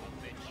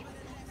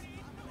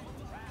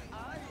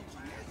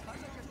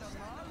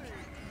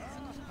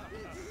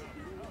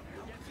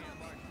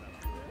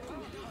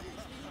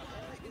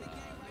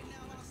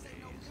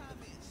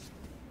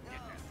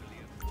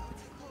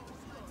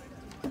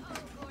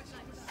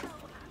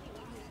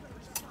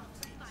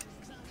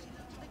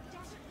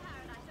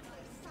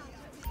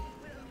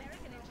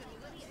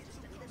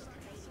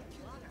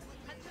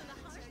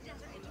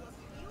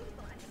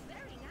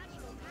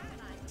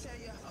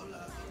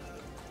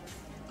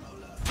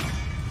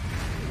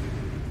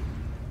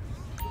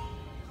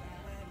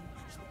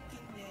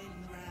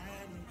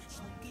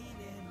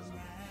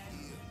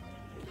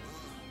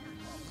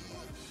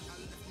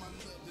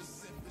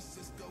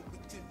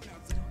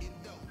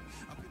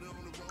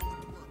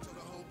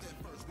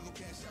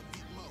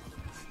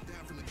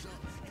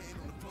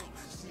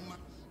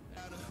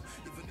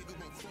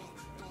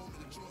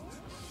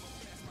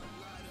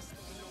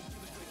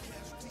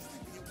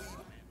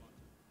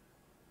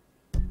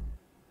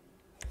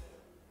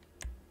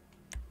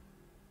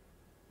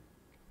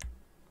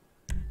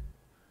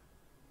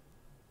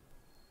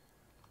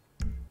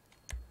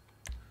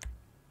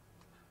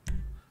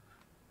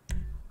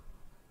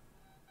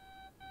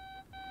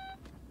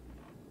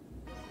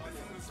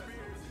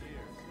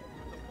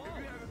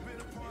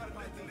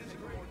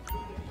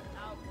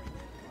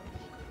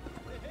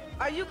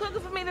 Are you cooking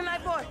for me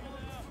tonight, boy?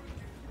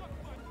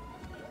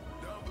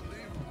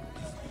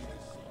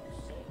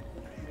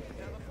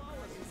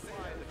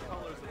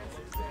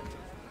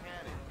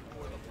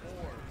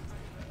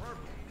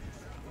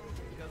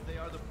 Because they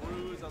are the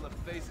bruise on the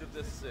face of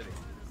this city.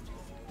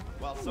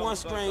 While some One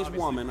strange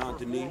woman,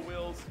 Auntie Nee. four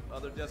wheels,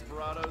 other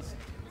desperados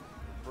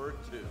prefer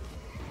two.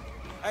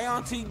 Hey,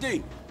 Auntie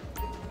D.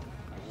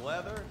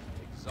 Leather,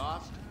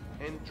 exhaust,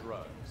 and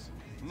drugs.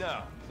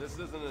 No, this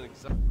isn't an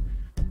exotic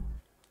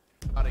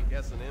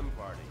S&M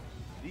party.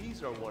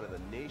 These are one of the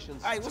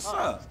nation's what's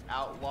toughest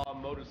outlaw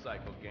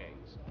motorcycle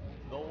gangs,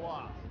 the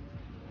Lost.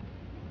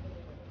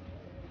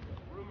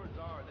 Rumors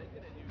are they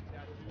get a new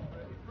tattoo for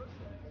every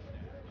person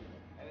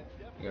and it's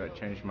I gotta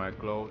change my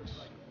clothes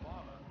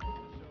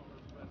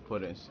and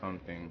put in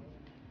something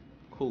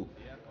cool.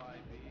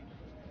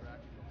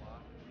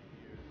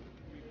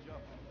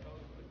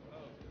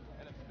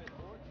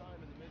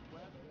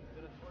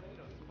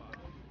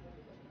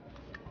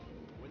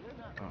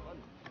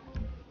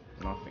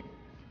 Nothing.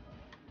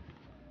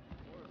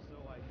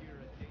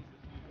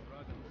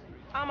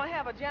 I'm gonna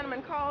have a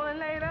gentleman calling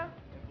later,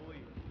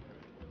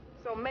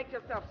 so make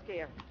yourself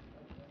scarce.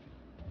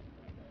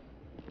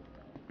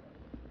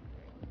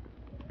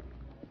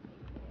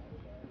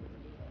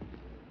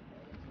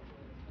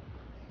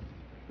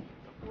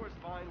 Of course,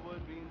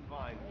 Vinewood being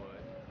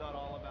Vinewood. It's not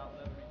all about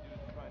leathery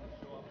dudes trying to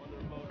show up on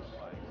their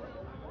motorbikes.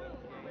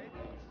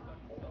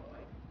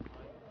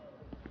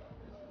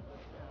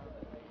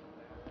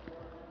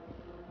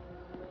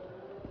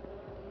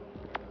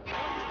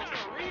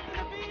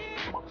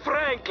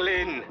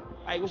 Franklin!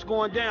 Hey, what's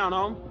going down,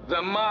 home?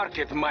 The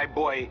market, my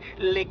boy.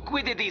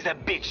 Liquidity's a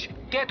bitch.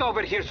 Get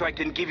over here so I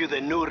can give you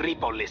the new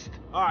repo list.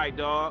 All right,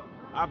 dog.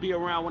 I'll be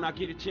around when I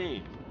get a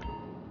chance.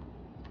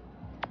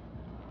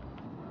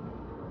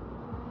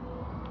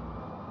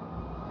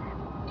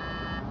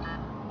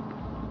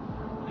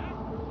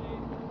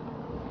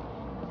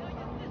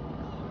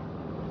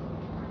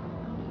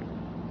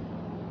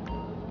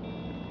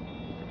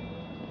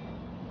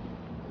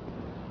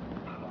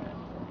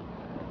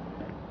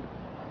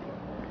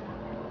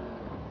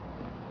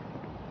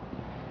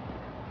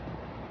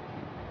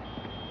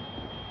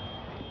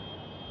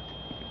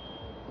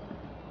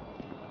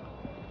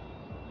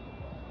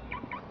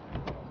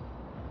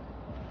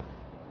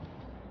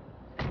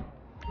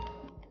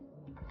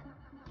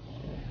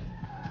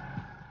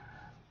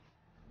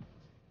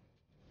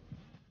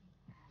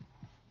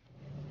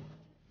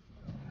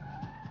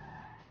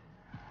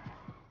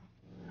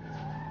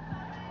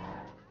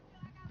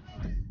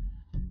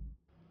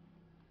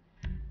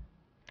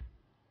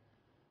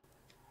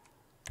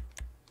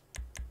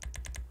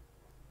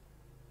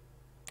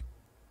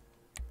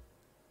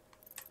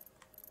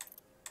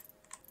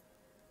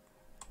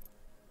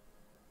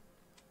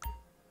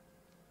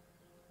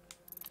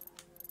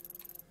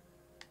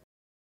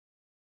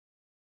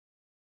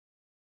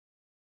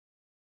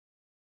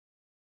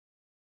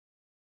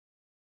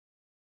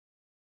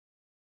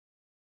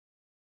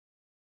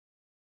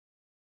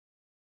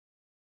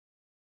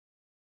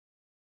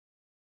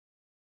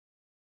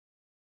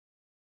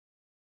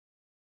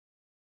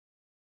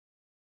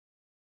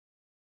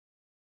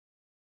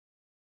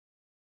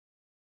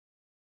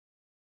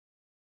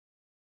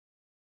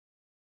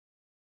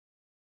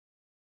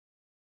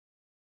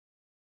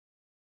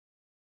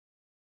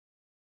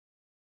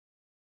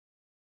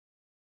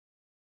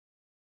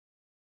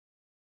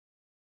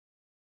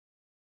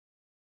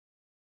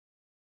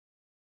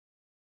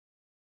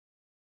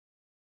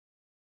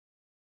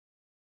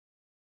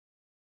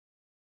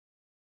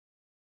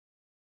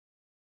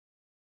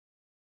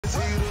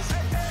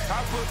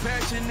 put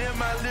passion in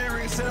my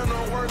lyrics and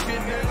I'm working,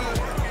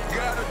 nigga.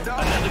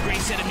 Another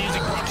great set of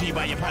music brought to you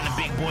by your partner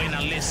Big Boy.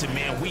 Now listen,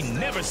 man, we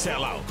never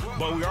sell out,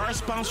 but we are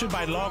sponsored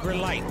by Lager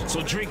Light.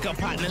 So drink up,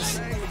 partners.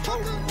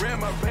 Ran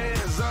my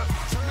pants up.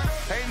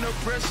 Ain't no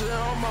pressure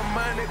on my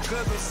money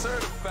 'cause I'm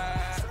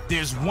certified.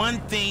 There's one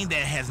thing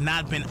that has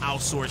not been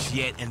outsourced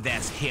yet, and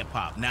that's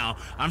hip-hop. Now,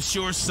 I'm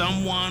sure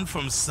someone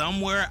from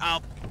somewhere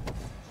out...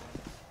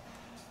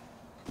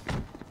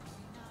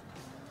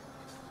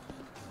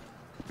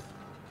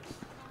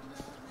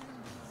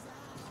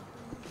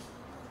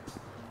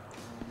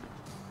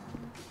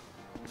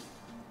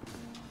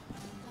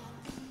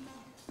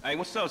 Hey,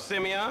 what's up,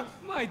 Simeon?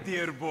 My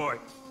dear boy.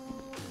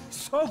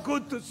 So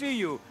good to see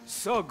you.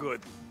 So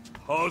good.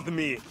 Hold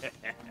me.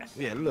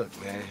 Yeah, look,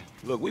 man.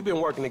 Look, we've been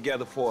working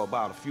together for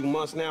about a few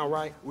months now,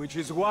 right? Which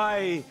is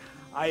why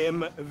I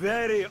am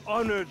very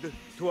honored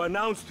to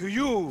announce to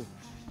you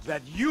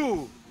that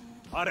you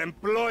are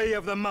Employee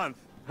of the Month.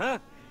 Huh?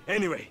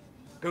 Anyway,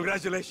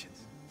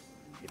 congratulations.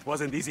 It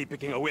wasn't easy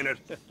picking a winner.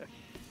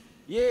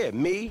 Yeah,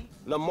 me,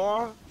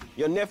 Lamar,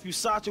 your nephew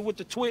Sacha with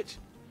the Twitch.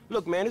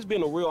 Look, man, it's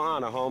been a real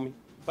honor, homie.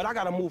 But I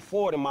gotta move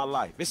forward in my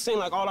life. It seems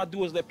like all I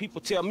do is let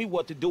people tell me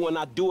what to do and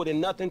I do it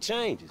and nothing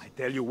changes. I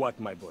tell you what,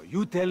 my boy.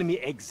 You tell me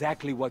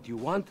exactly what you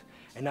want,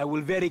 and I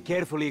will very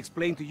carefully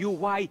explain to you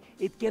why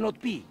it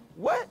cannot be.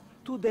 What?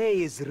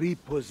 Today is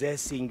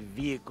repossessing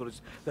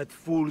vehicles that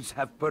fools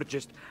have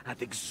purchased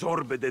at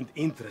exorbitant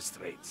interest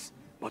rates.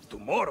 But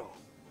tomorrow,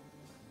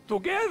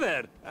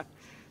 together,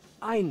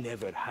 I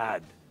never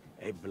had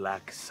a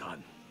black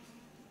son.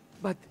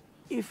 But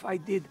if I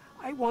did,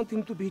 I want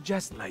him to be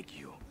just like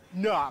you.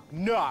 Knock,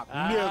 knock,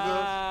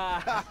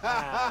 nigga.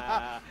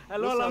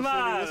 Hello,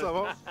 Lamar. What's up,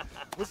 homie?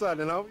 What's up,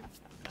 then, homie?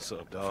 What's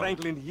up, dog?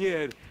 Franklin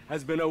here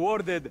has been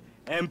awarded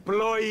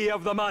Employee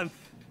of the Month.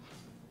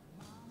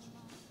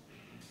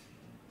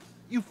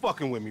 You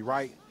fucking with me,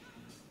 right?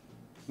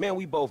 Man,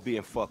 we both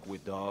being fucked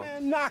with, dog.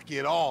 Man, knock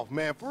it off,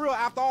 man. For real,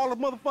 after all the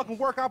motherfucking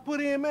work I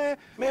put in, man.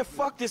 Man,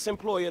 fuck this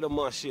Employee of the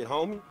Month shit,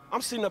 homie. I'm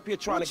sitting up here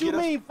trying to get us...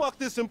 What you mean, fuck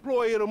this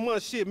Employee of the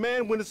Month shit,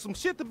 man? When there's some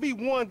shit to be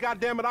won,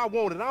 goddammit, I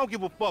want it. I don't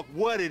give a fuck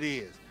what it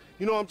is.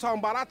 You know what I'm talking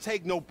about? I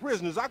take no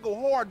prisoners. I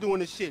go hard doing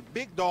this shit.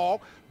 Big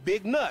dog,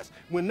 big nuts.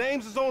 When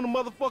names is on the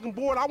motherfucking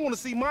board, I want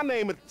to see my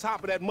name at the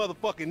top of that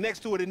motherfucking next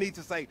to it. It needs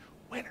to say,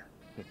 winner.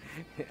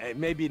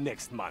 Maybe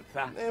next month,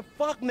 huh? Man,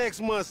 fuck next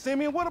month,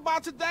 Simeon. What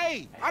about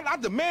today? I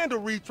demand a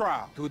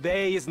retrial.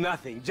 Today is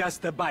nothing.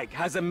 Just a bike.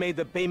 Hasn't made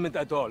a payment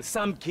at all.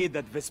 Some kid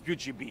at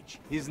Vespucci Beach.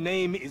 His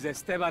name is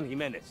Esteban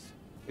Jimenez.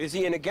 Is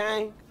he in the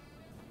gang?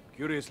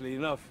 Curiously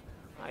enough,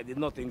 I did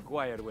not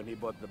inquire when he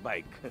bought the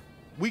bike.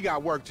 We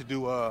got work to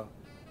do,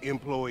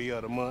 Employee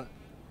of the Month.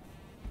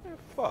 Man,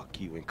 fuck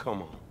you and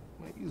come on.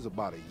 Man, you was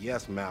about a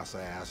yes-mouse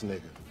ass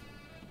nigga.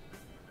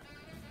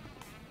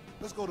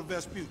 Let's go to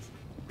Vespucci.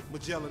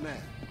 Magellan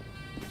Ave.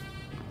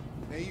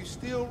 Man, you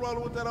still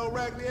rolling with that old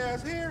raggedy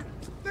ass hair?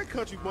 That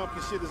country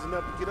bumpkin shit is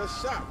enough to get us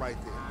shot right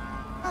there.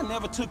 I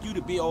never took you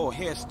to be old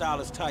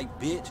hairstylist type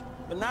bitch,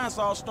 but now it's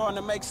all starting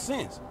to make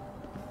sense.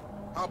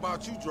 How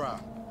about you drive?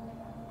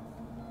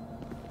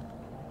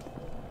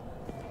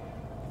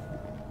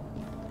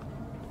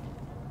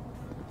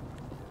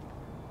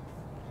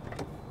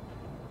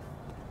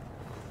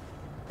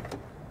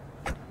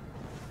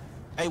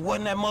 Hey,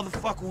 wasn't that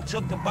motherfucker who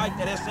took the bike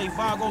that S.A.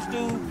 Vagos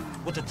dude?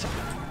 With the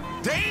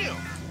damn!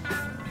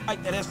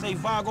 Like that S.A.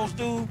 Vagos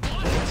dude? With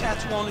the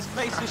tattoo on his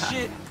face and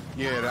shit?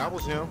 Yeah, that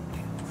was him.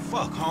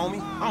 Fuck, homie.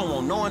 I don't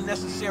want no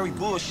unnecessary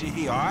bullshit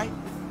here, all right?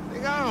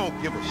 Nigga, I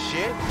don't give a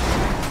shit.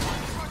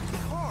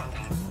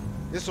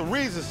 It's a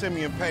reason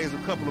Simeon pays a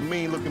couple of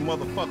mean-looking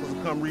motherfuckers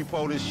to come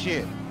repo this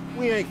shit.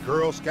 We ain't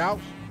Girl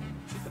Scouts.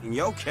 In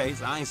your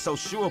case, I ain't so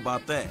sure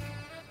about that.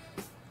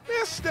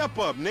 Man, step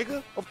up,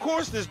 nigga. Of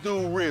course this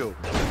dude real.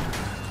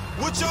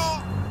 What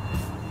y'all?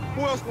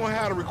 Who else gonna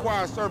have the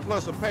required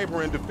surplus of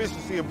paper and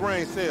deficiency of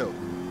brain cells?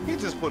 He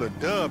just put a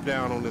dub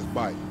down on this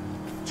bike.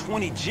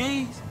 20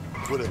 G's?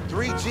 With a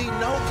 3G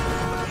note?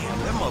 Damn,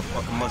 that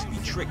motherfucker must be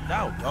tricked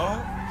out,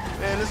 dog.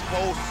 Man, this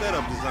whole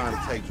setup designed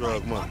to take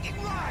drug money.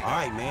 All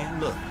right, man,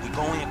 look, we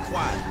go in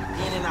quiet,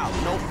 in and out,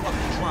 no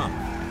fucking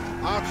drama.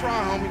 I'll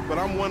try, homie, but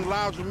I'm one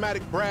loud,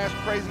 dramatic, brash,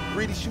 crazy,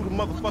 greedy, shoot a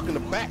motherfucker in the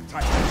back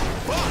type.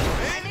 Fuck,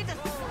 man!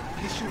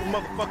 He shoot a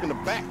motherfucker in the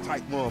back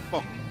type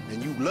motherfucker.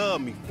 And you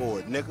love me for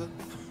it, nigga.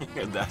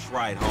 That's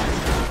right,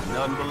 homie.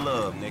 Nothing but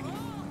love, nigga.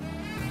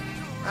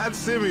 I'd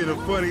Simeon a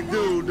funny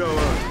dude, though.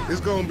 It's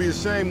gonna be a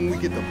shame when we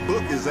get to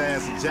book his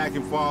ass and jack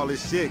him for all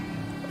this shit.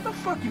 What the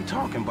fuck you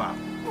talking about?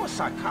 You're a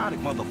psychotic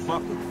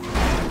motherfucker.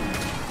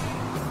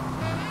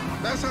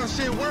 That's how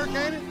shit work,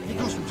 ain't it? You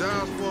do some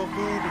jobs for a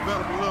fool,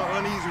 develop a little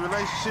uneasy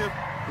relationship,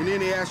 and then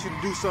they ask you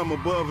to do something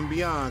above and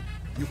beyond.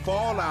 You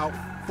fall out,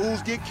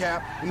 fools get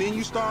capped, and then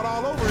you start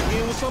all over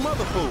again with some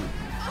other fool.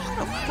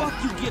 Where the fuck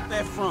you get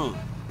that from?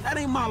 That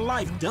ain't my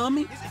life,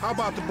 dummy. How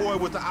about the boy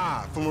with the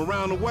eye from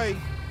around the way?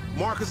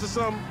 Marcus or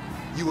something?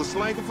 You was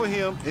slanking for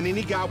him, and then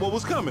he got what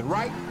was coming,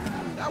 right?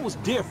 That was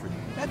different.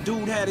 That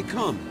dude had it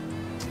coming.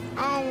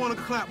 I don't want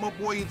to clap my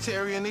boy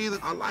Etarian either.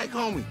 I like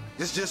homie.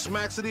 It's just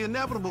smacks of the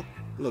inevitable.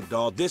 Look,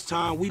 dawg, this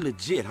time we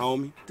legit,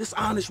 homie. This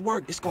honest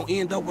work, it's gonna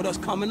end up with us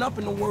coming up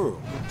in the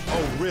world.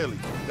 Oh, really?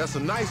 That's a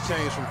nice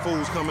change from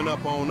fools coming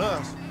up on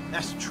us.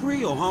 That's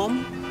trill,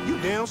 homie. You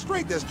damn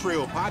straight that's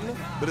trill, partner.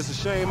 But it's a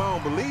shame I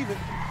don't believe it.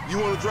 You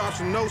want to drop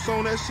some notes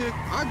on that shit?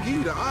 I'll give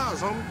you the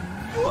odds, homie.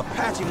 You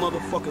Apache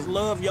motherfuckers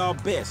love y'all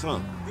best, huh?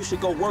 You should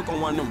go work on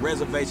one of them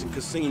reservation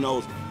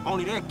casinos.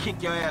 Only they'll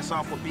kick your ass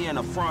off for being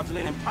a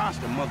fraudulent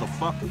imposter,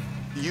 motherfucker.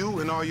 You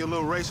and all your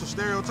little racial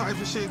stereotypes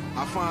and shit,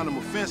 I find them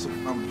offensive.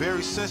 I'm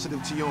very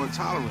sensitive to your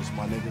intolerance,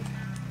 my nigga.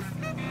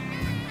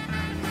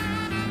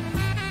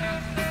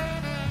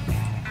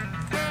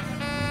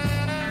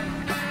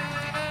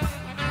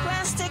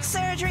 Plastic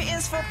surgery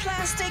is for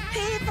plastic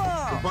people.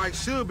 The bike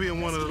should be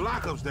in one of the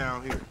lockups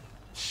down here.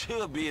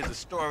 Should be is the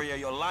story of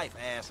your life,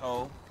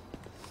 asshole.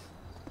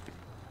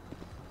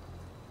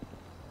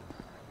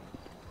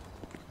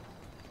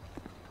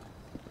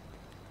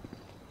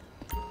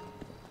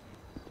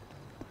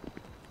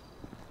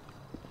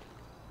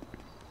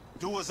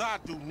 Do as I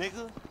do,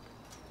 nigga.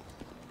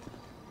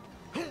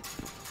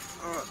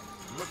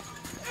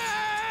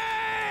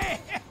 Hey!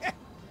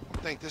 I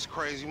think this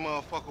crazy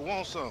motherfucker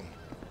wants something.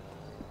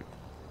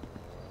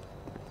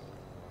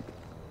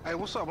 Hey,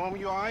 what's up,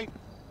 homie? You all right?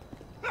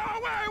 No,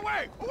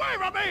 wait! Away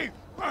from me!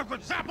 For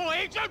example,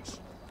 agents!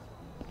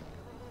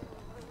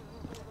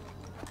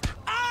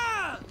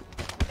 Ah!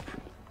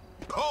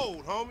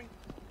 Cold, homie.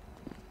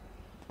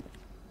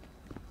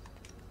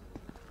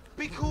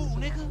 Be cool,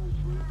 nigga.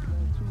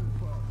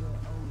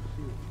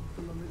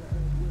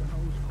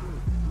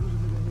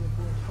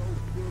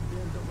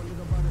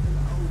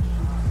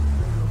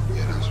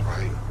 Yeah, that's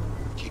right.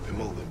 Keep it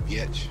moving,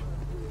 bitch.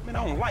 Man,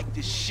 I don't like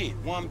this shit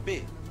one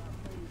bit.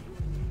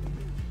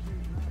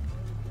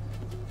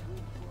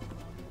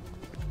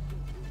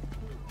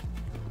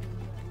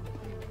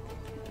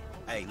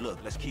 Hey, look,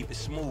 let's keep it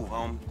smooth,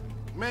 homie.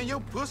 Man, your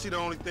pussy the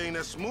only thing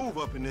that's smooth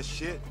up in this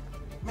shit.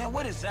 Man,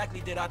 what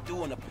exactly did I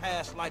do in a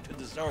past life to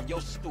deserve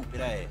your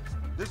stupid ass?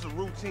 This is a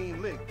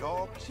routine lick,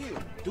 dog. Chill.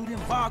 Do them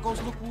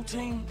Vagos look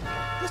routine?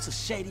 This a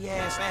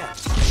shady-ass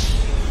ass.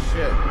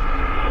 Shit.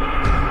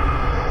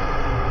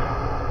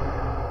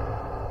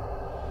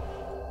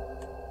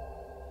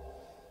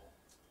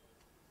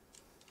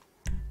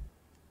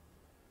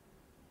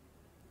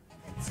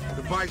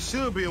 The bike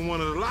should be in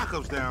one of the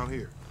lockups down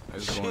here.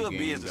 Should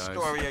be is the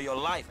story of your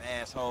life,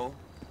 asshole.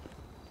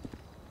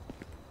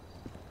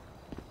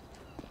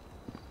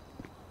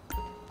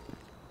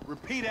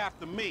 Repeat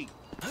after me.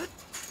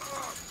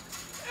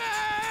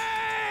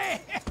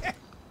 Hey! I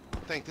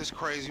think this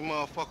crazy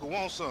motherfucker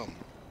wants something.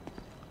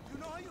 You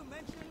know how you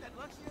mentioned that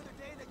lunch the other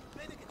day that you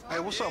played the guitar? Hey,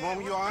 what's up,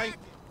 homie? You all right?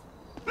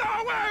 No,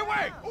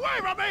 wait! Away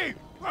from me!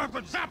 For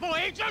example,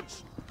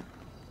 agents!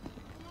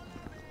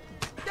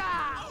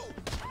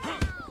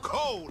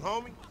 Cold,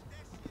 homie.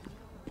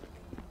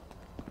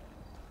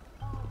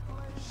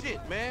 Shit,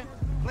 man.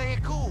 Play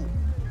it cool.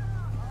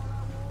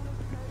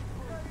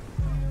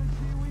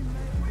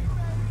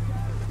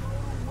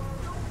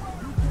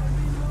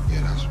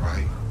 Yeah, that's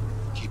right.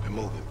 Keep it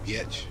moving,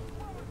 bitch.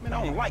 Man,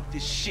 I don't like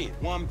this shit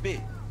one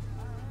bit.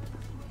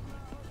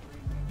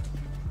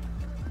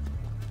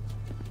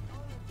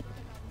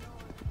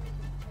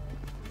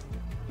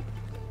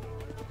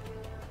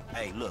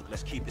 Hey, look,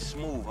 let's keep it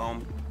smooth,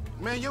 homie.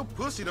 Man, your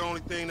pussy the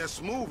only thing that's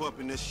smooth up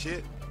in this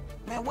shit.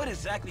 Man, what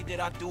exactly did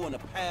I do in a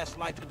past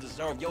life to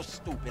deserve your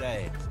stupid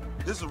ass?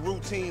 This is a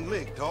routine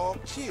lick,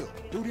 dog. Chill.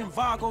 Do them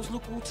Vagos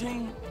look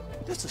routine?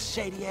 This a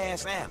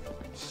shady-ass alley.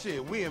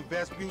 Shit, we in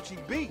Vespucci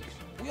Beach.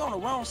 We on the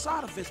wrong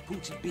side of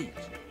Vespucci Beach.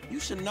 You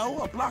should know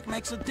a block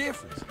makes a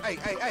difference.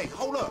 Hey,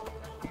 hold up.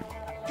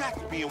 Got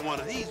to be in one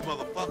of these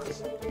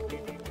motherfuckers.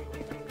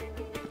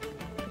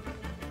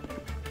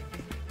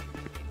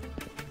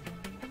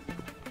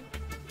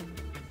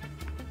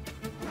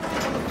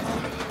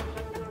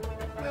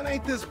 Man,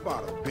 ain't this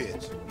about a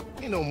bitch?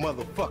 Ain't no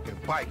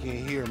motherfucking bike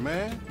in here,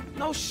 man.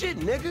 No shit,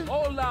 nigga.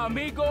 Hola,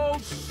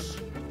 amigos.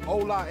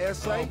 Hola,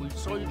 S.A. We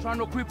saw you trying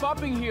to creep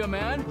up in here,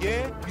 man.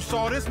 Yeah? You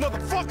saw this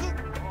motherfucker?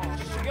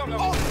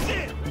 Oh,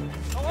 shit!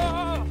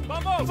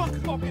 Vamos!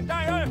 Fucking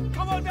down.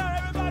 Come on down,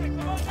 everybody.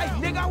 Come on down. Hey,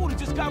 nigga, I would've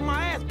just got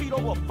my ass beat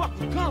over a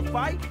fucking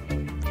gunfight.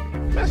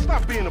 Man,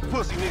 stop being a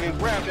pussy, nigga, and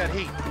grab that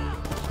heat.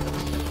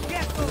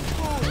 Get those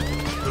fools!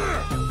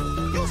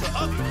 You's an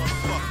ugly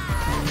motherfucker.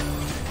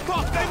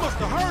 Fuck, they must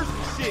have heard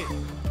some shit.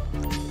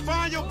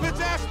 Find your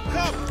bitch ass some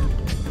cover.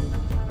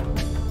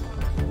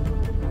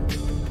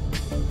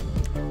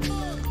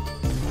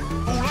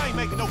 Fool, I ain't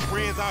making no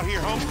friends out here,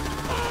 homie.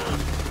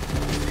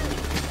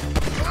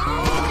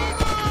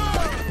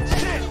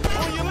 Shit,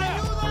 on your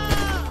left.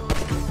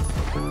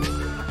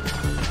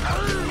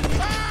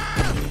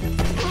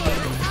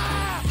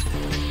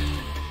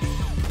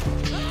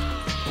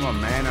 Come on,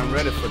 man. I'm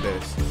ready for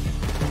this.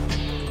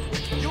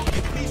 You'll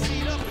get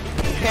PC'd up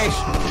in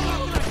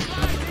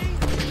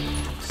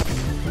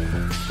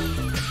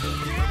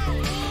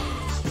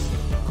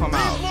Come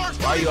out.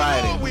 Why you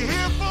hiding? We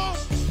here for?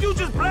 You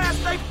just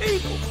blast they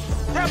people.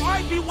 That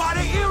might be why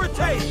they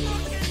irritated.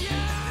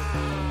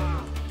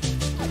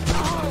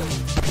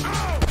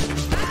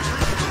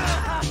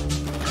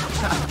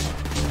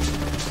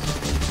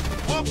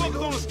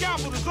 Motherfuckers on the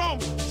scaffold is on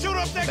me. Shoot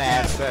up that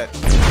bad gas. set.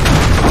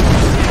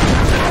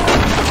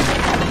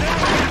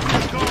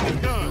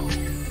 Done.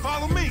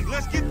 Follow me.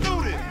 Let's get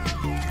through this.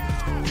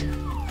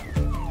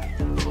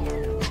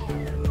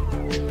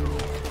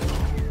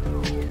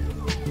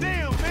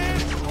 Damn, man.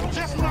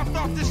 Just when I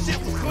thought this shit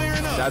was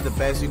clearing up. Is that the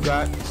best you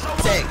got?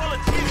 Take.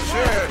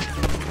 Sure.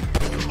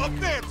 Up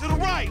there, to the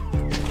right.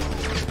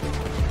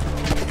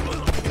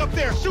 Up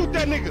there, shoot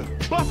that nigga.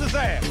 Bust his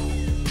ass.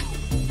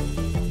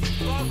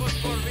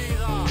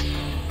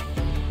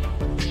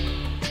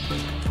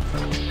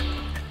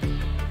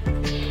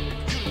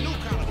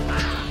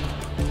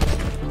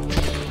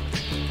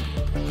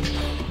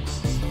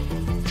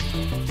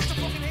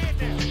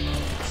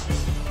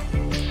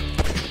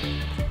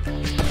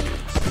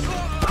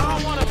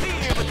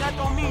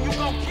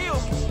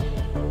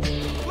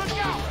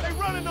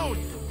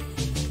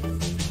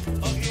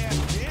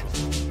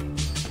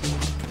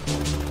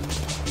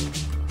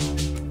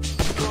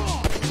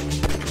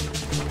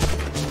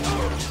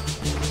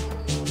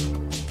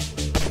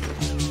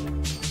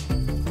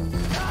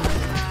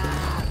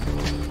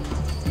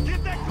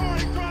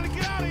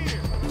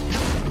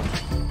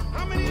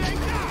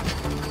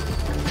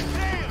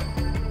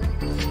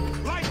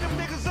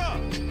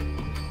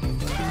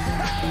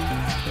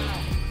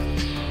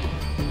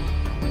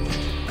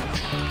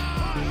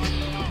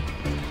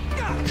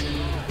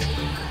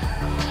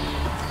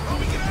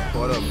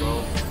 What up, bro?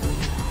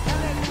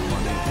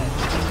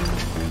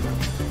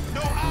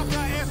 No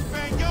habla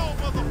español,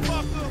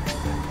 motherfucker.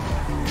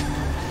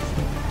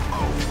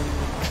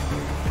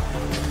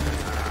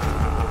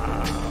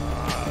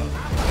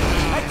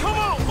 Hey, come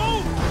on,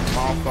 move!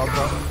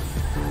 Motherfucker.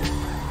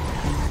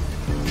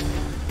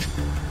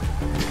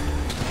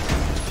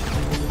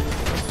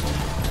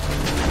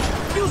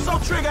 You so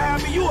trigger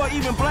happy, you will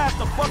even blast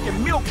a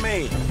fucking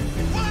milkman.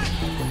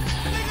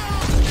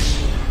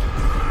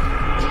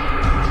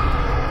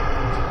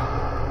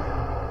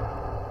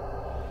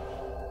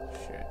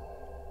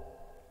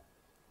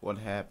 What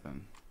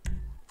happened?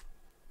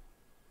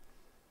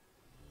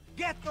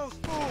 Get those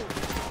fools!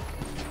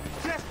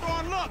 Just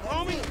throwing luck,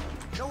 homie!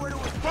 Nowhere to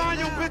find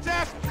your bitch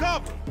ass some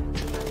cover!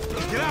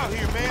 Get out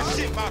here, man.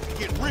 Shit about to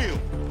get real.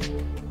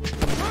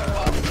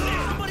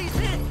 Somebody's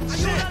hit!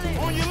 Shit!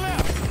 On your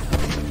left!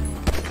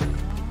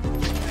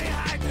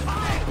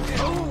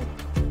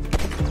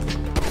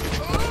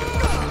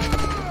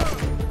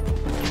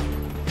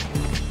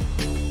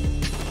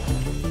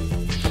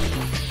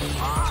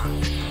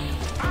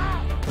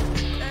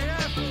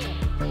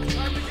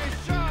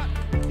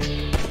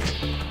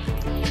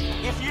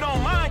 If you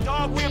don't mind,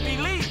 dog, we'll be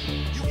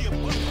leaving. You get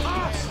what?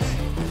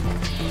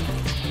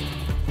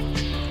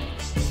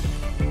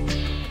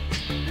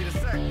 Need a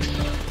second.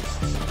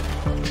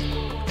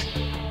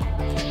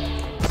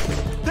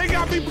 They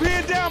got me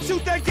pinned down.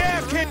 Shoot that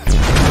gas can.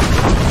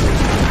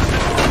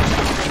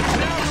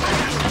 Now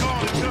it's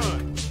all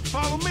done.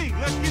 Follow me.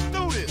 Let's get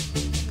through this.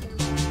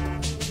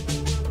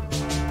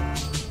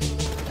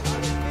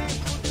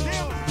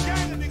 Damn, there's a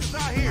gang of niggas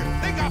out here.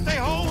 They got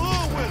their whole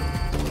hood with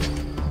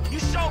them. You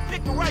sure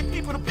pick the right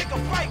people to pick a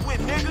fight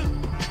with, nigga.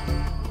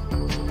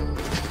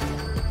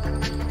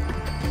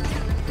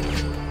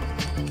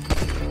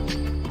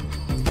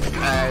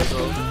 Alright,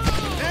 bro.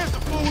 There's the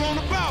fool on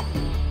the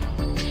balcony.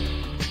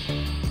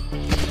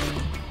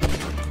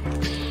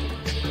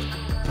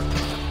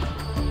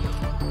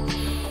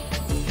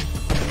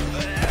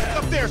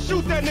 Up there,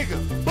 shoot that nigga.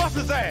 Bust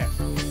his ass.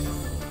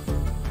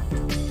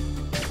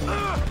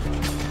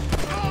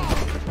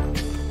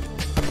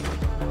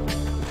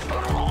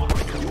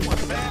 You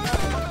want bad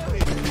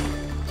motherfucker.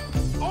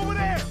 Over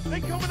there, they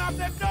coming out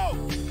that door.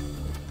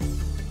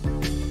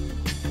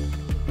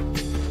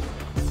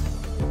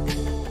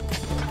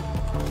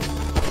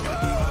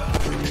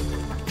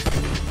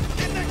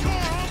 Get that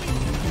car, homie.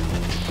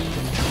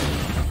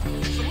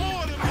 Some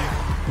more of them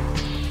niggas.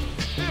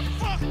 Man,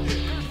 fuck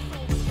this.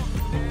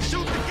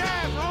 Shoot the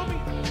gas,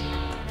 homie.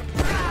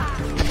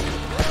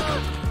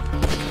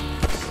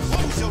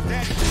 What was your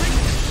daddy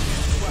drinking?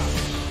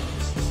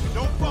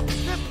 Don't fuck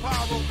with this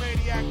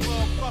pyro-maniac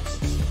motherfucker.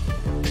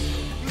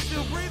 You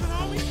still breathing,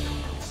 homie?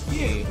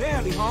 Yeah,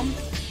 barely, homie.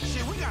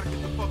 Shit, we gotta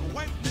get the fuck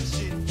away from this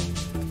shit.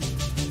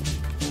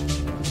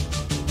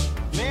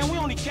 Man, we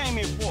only came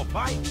here for a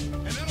bite.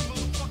 And that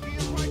motherfucker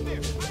is right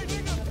there. Hey,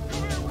 nigga,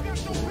 come here. We got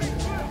no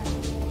pigs left.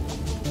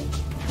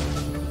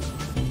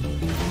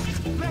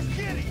 Let's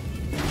get it.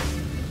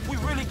 We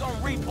really gonna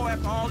repo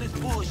after all this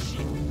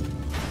bullshit.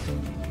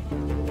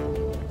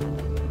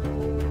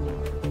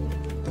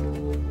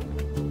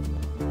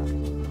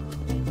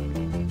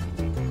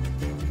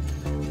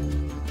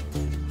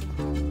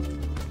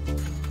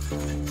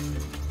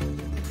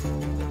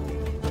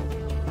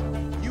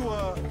 You,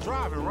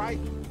 driving, right?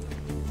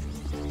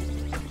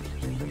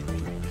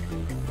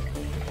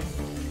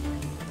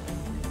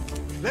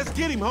 Let's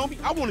get him, homie.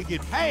 I want to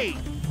get paid.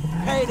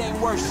 Paid ain't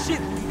worth shit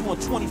when you doing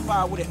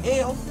 25 with an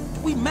L.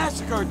 We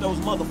massacred those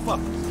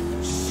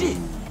motherfuckers. Shit.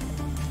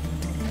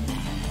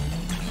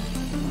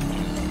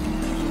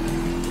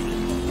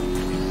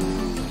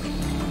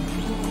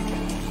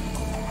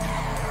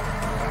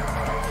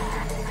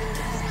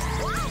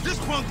 This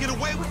punk get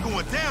away, we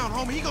going down,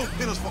 homie. He gonna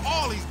pin us for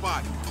all these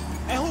bodies.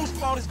 And whose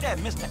fault is that,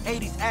 Mr.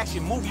 80s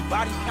action movie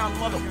body count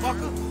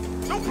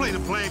motherfucker? Don't play the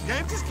blame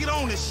game. Just get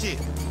on this shit.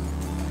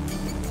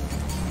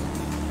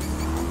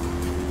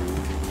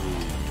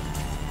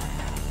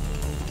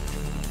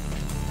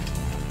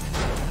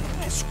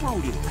 Man,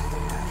 screw this.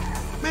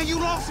 Man, you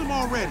lost him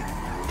already.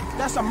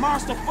 That's a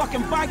monster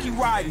fucking bike you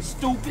riding,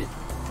 stupid.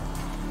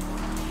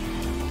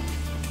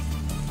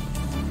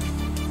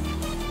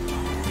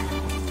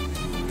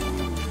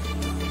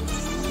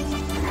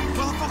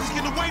 Motherfucker's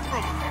getting away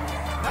from him.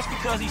 That's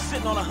because he's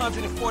sitting on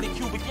 140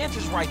 cubic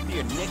inches right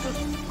there, nigga.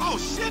 Oh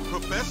shit,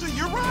 Professor,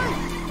 you're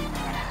right.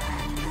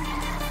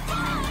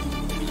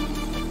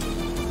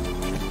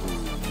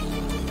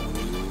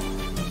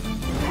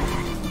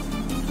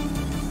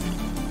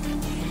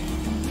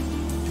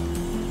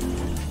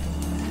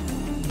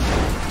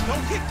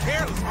 Don't get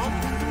careless,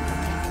 homie.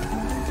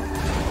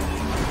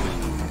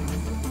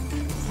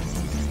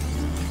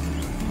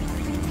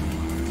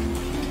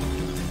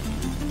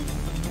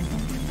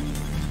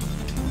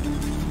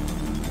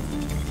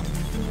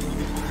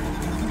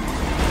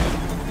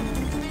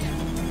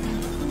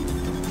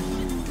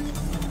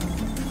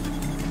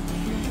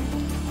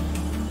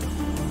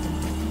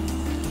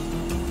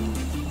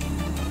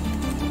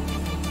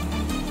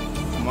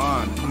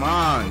 Come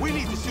on. We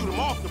need to shoot him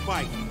off the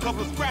bike. A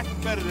couple of scratches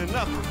better than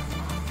nothing.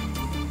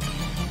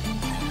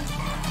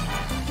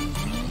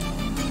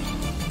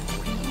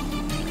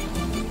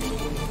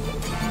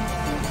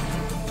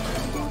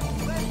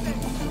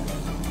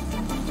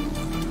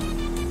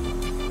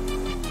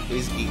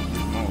 He's eating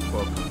this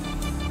motherfucker.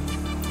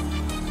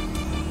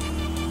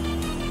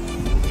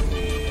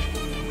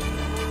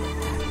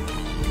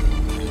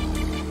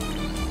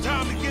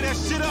 Time to get that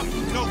shit up.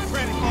 No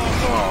credit,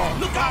 motherfucker.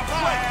 Look out,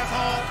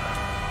 asshole.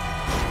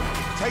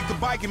 Take the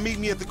bike and meet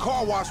me at the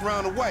car wash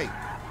round the way.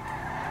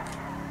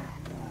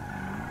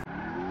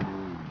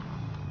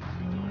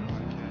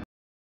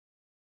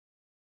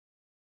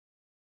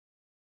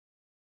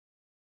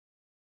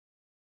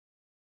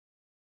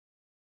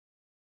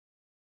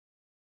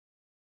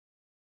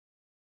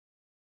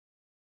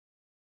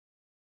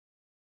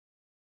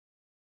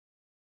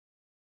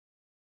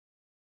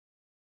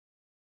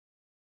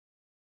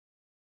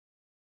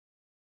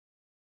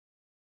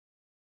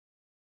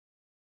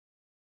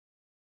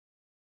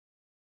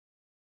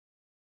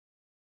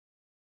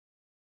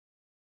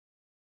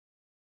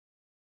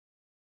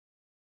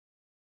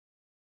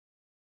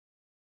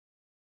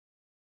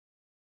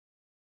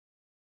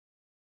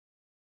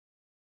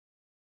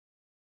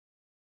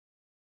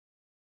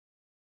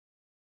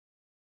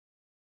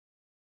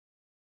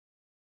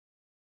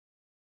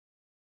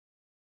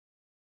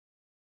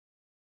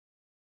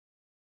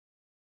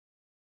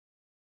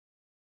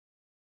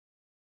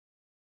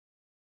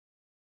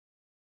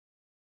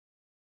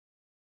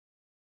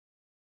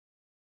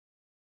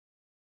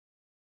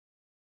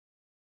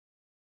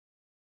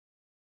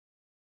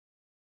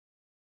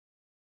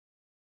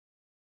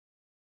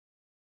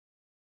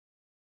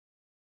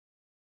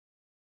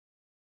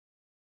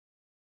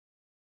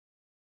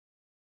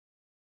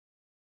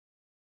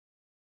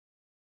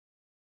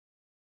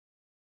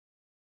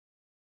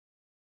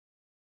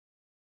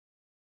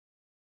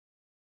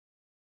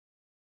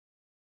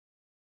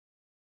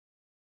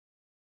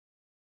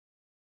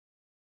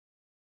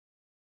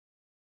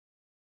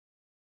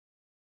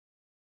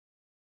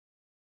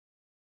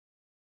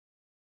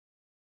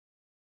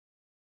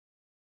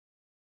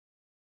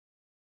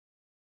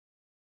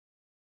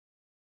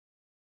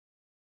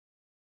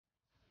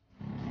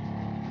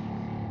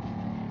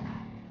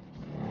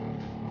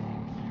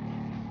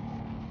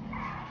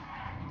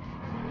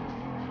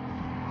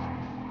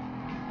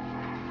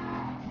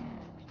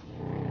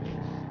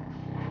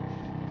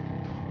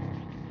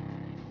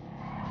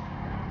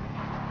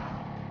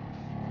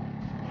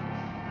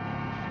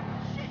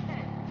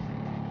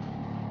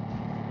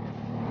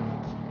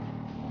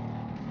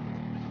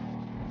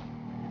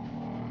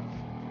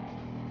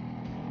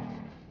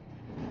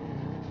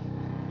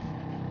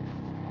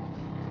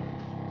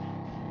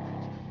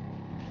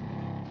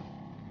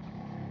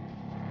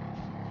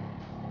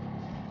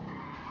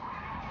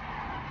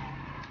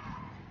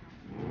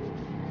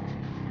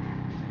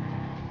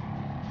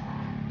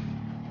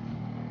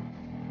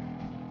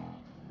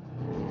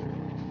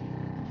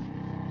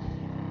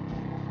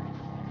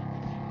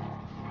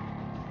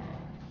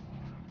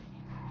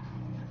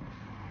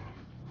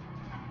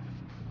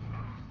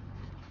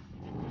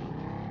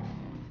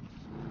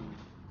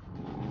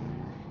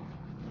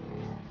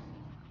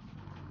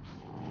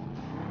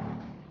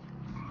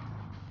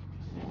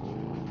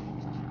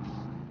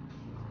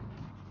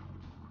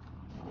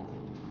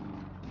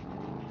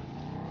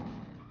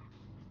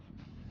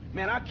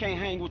 Man, I can't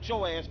hang with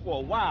your ass for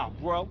a while,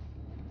 bro.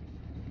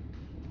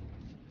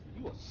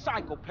 You a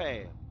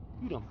psychopath.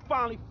 You done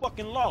finally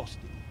fucking lost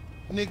it.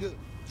 Nigga,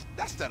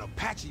 That's that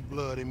Apache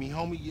blood in me,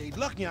 homie. You ain't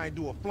lucky I ain't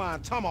do a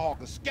flying tomahawk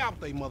and scalp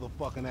they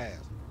motherfucking ass.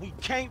 We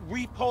can't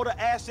repo the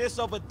assets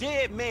of a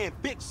dead man,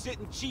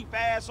 bitch-sitting chief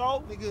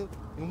asshole. Nigga,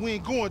 and we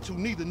ain't going to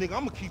neither, nigga.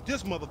 I'm gonna keep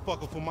this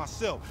motherfucker for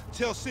myself.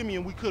 Tell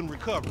Simeon we couldn't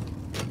recover.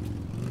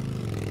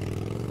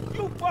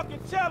 You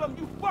fucking tell him,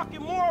 you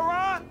fucking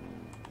moron!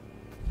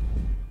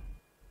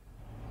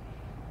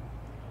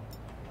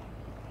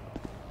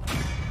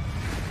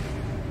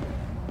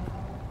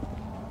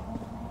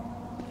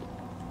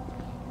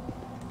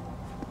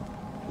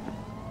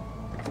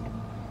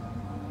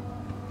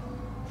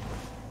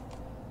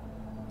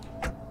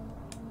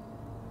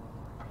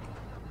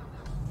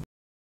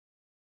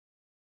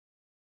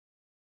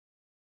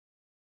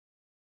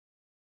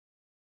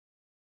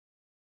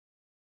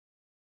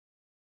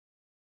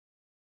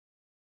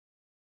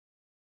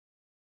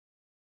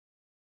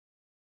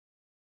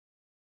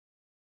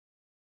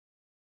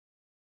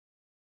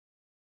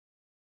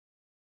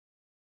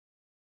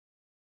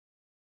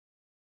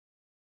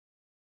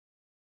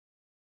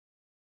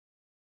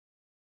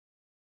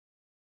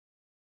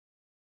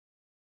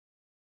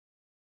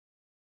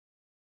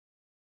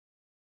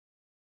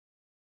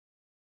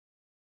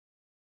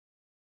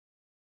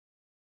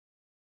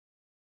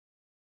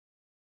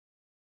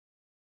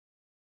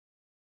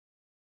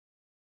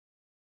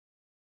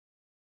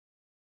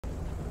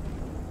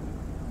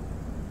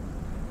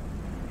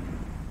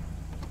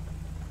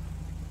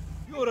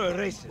 You're a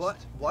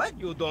racist. What?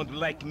 You don't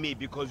like me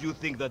because you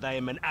think that I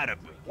am an Arab.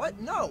 What?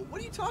 No.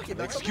 What are you talking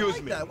about? Excuse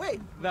Something me. like that.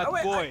 Wait. That Oh,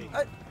 wait, boy.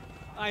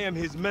 I am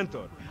his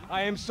mentor.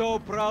 I am so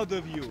proud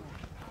of you.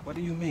 What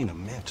do you mean, a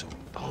mentor?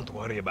 Don't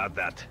worry about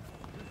that.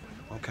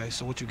 Okay,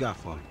 so what you got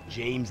for me?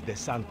 James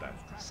DeSanta.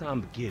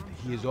 Some kid.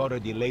 He is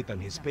already late on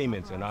his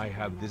payments, and I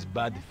have this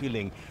bad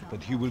feeling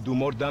that he will do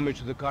more damage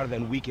to the car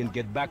than we can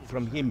get back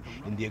from him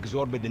in the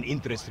exorbitant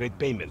interest rate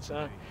payments,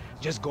 huh?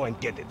 Just go and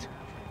get it.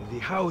 The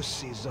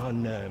house is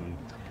on,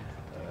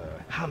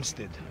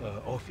 Hampstead,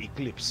 off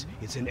Eclipse.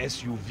 It's an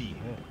SUV.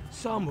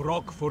 Some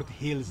Rockford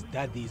Hills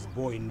daddy's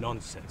boy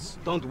nonsense.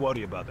 Don't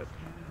worry about it.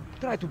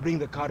 Try to bring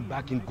the car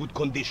back in good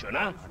condition,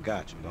 huh? I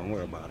got you. Don't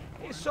worry about it.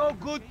 It's so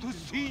good to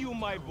see you,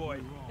 my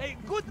boy. Hey,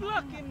 good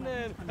luck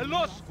in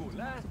law school,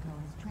 huh?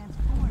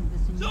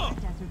 So,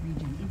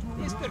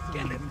 Mr.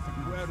 Kenneth,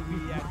 where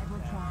we at?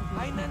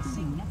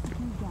 Financing?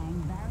 Mexican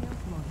gang,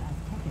 Barrios Los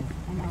Aztecas,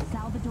 and El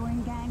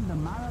Salvadoran gang, the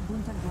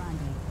Marabunta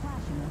Grande,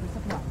 clashing over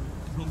supplies.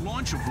 The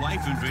launch of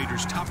Life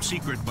Invaders'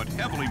 top-secret but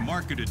heavily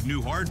marketed new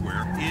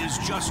hardware is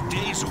just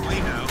days away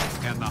now,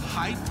 and the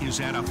hype is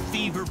at a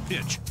fever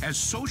pitch as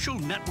social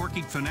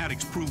networking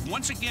fanatics prove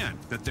once again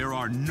that there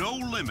are no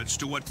limits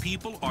to what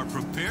people are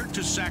prepared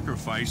to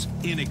sacrifice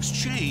in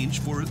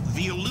exchange for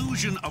the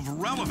illusion of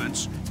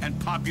relevance and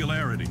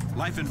popularity.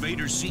 Life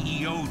Invaders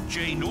CEO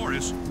Jay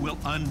Norris will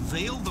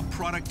unveil the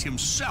product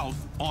himself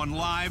on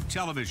live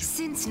television.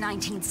 Since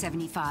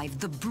 1975,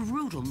 the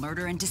brutal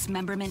murder and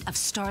dismemberment of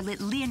starlet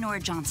Leonora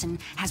Johnson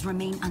has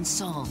remained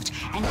unsolved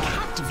and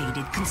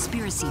captivated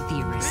conspiracy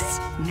theorists.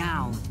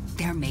 Now,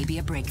 there may be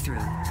a breakthrough.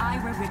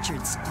 Ira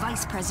Richards,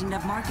 Vice President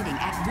of Marketing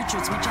at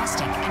Richards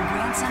Majestic and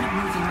grandson of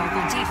movie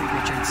mogul David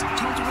Richards,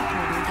 told a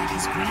reporter that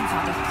his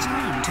grandfather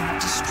claimed to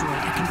have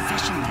destroyed a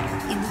confession letter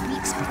in the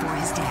weeks before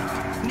his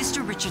death.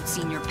 Mr. Richards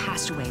Sr.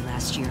 passed away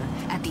last year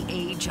at the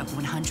age of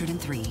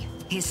 103.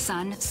 His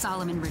son,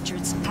 Solomon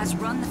Richards, has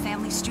run the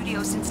family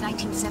studio since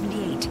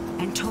 1978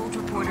 and told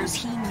reporters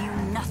he knew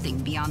nothing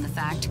beyond the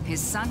fact his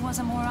son was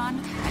a moron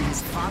and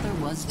his father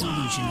was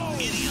delusional.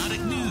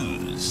 Idiotic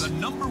news. The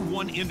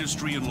 #1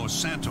 industry in Los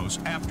Santos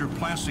after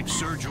plastic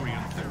surgery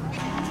and therapy.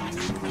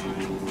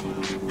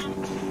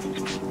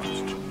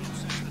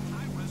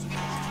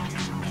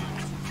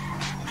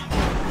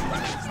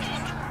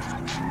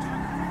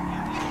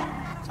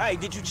 Hey,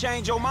 did you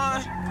change your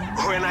mind?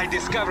 When I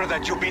discover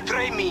that you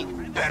betray me,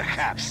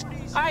 perhaps.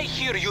 I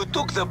hear you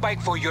took the bike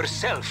for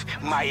yourself,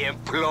 my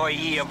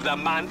employee of the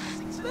month.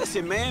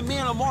 Listen, man, me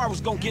and Lamar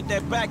was gonna get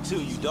that back to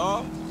you,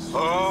 dawg.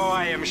 Oh,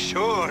 I am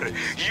sure.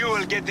 You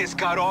will get this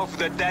car off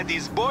the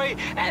daddy's boy,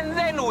 and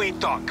then we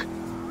talk.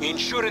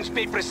 Insurance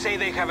papers say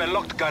they have a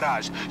locked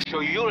garage,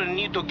 so you'll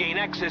need to gain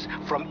access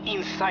from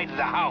inside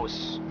the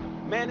house.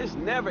 Man, it's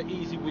never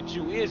easy with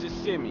you, is it,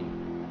 Simi?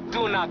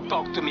 Do not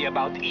talk to me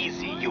about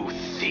easy, you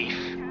thief.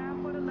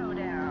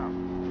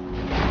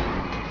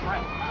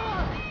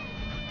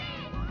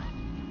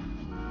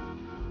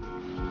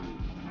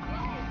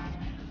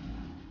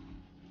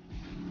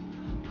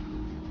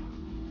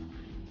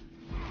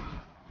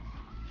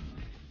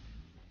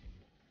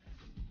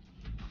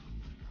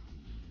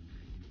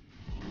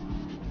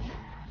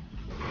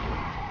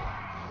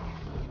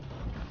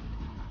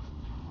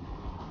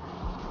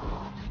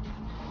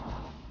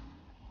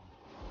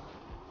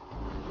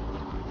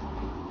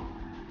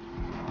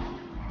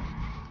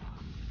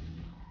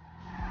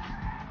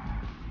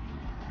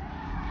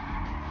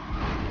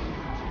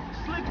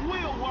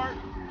 Wheel work.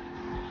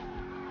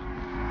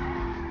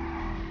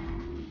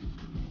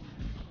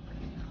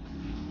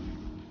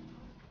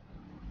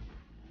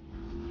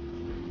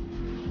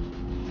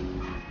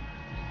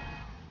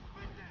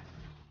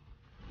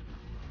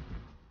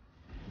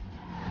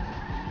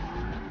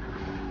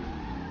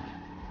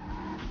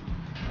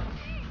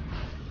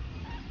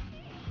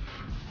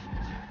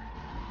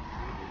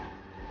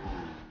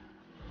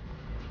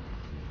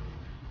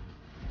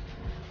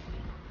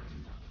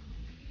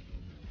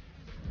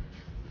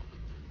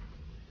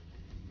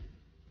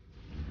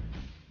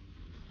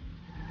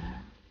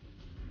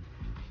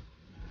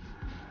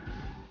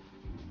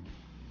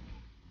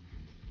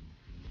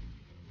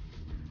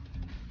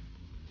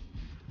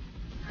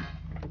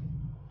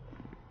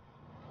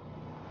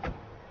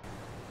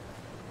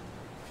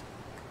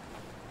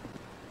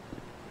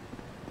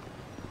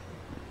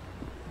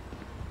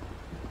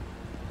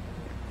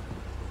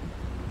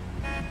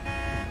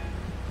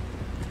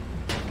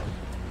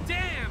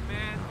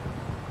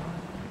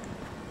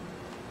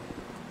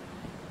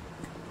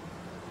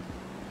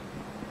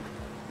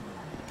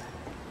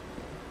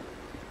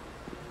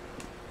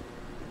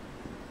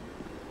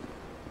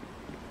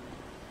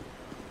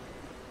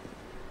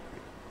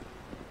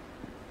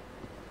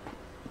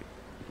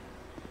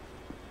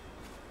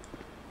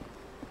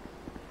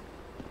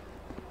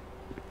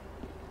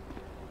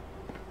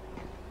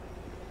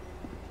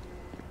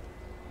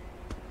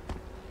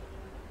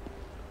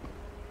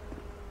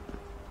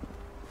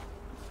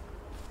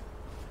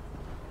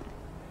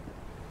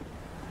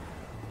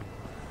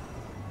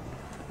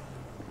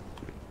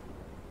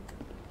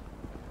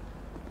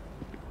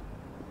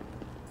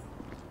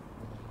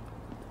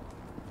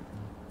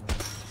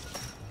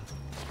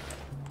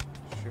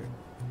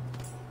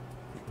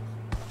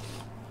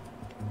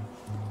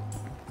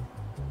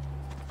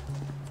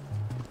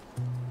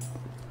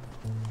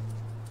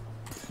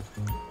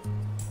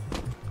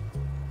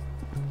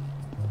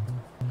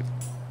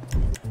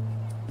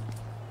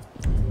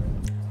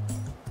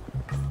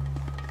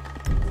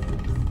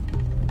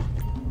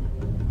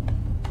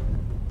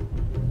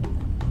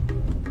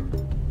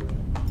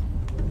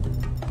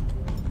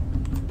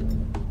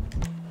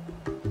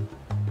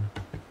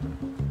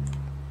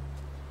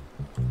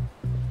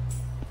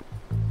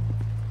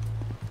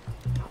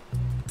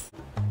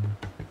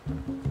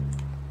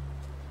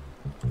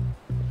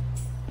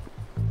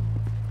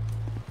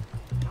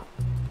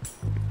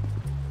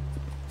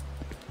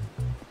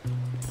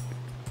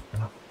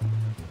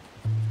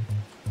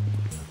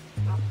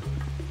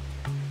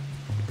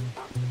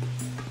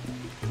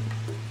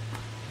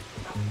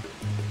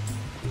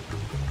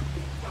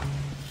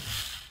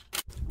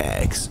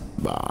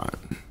 Bye.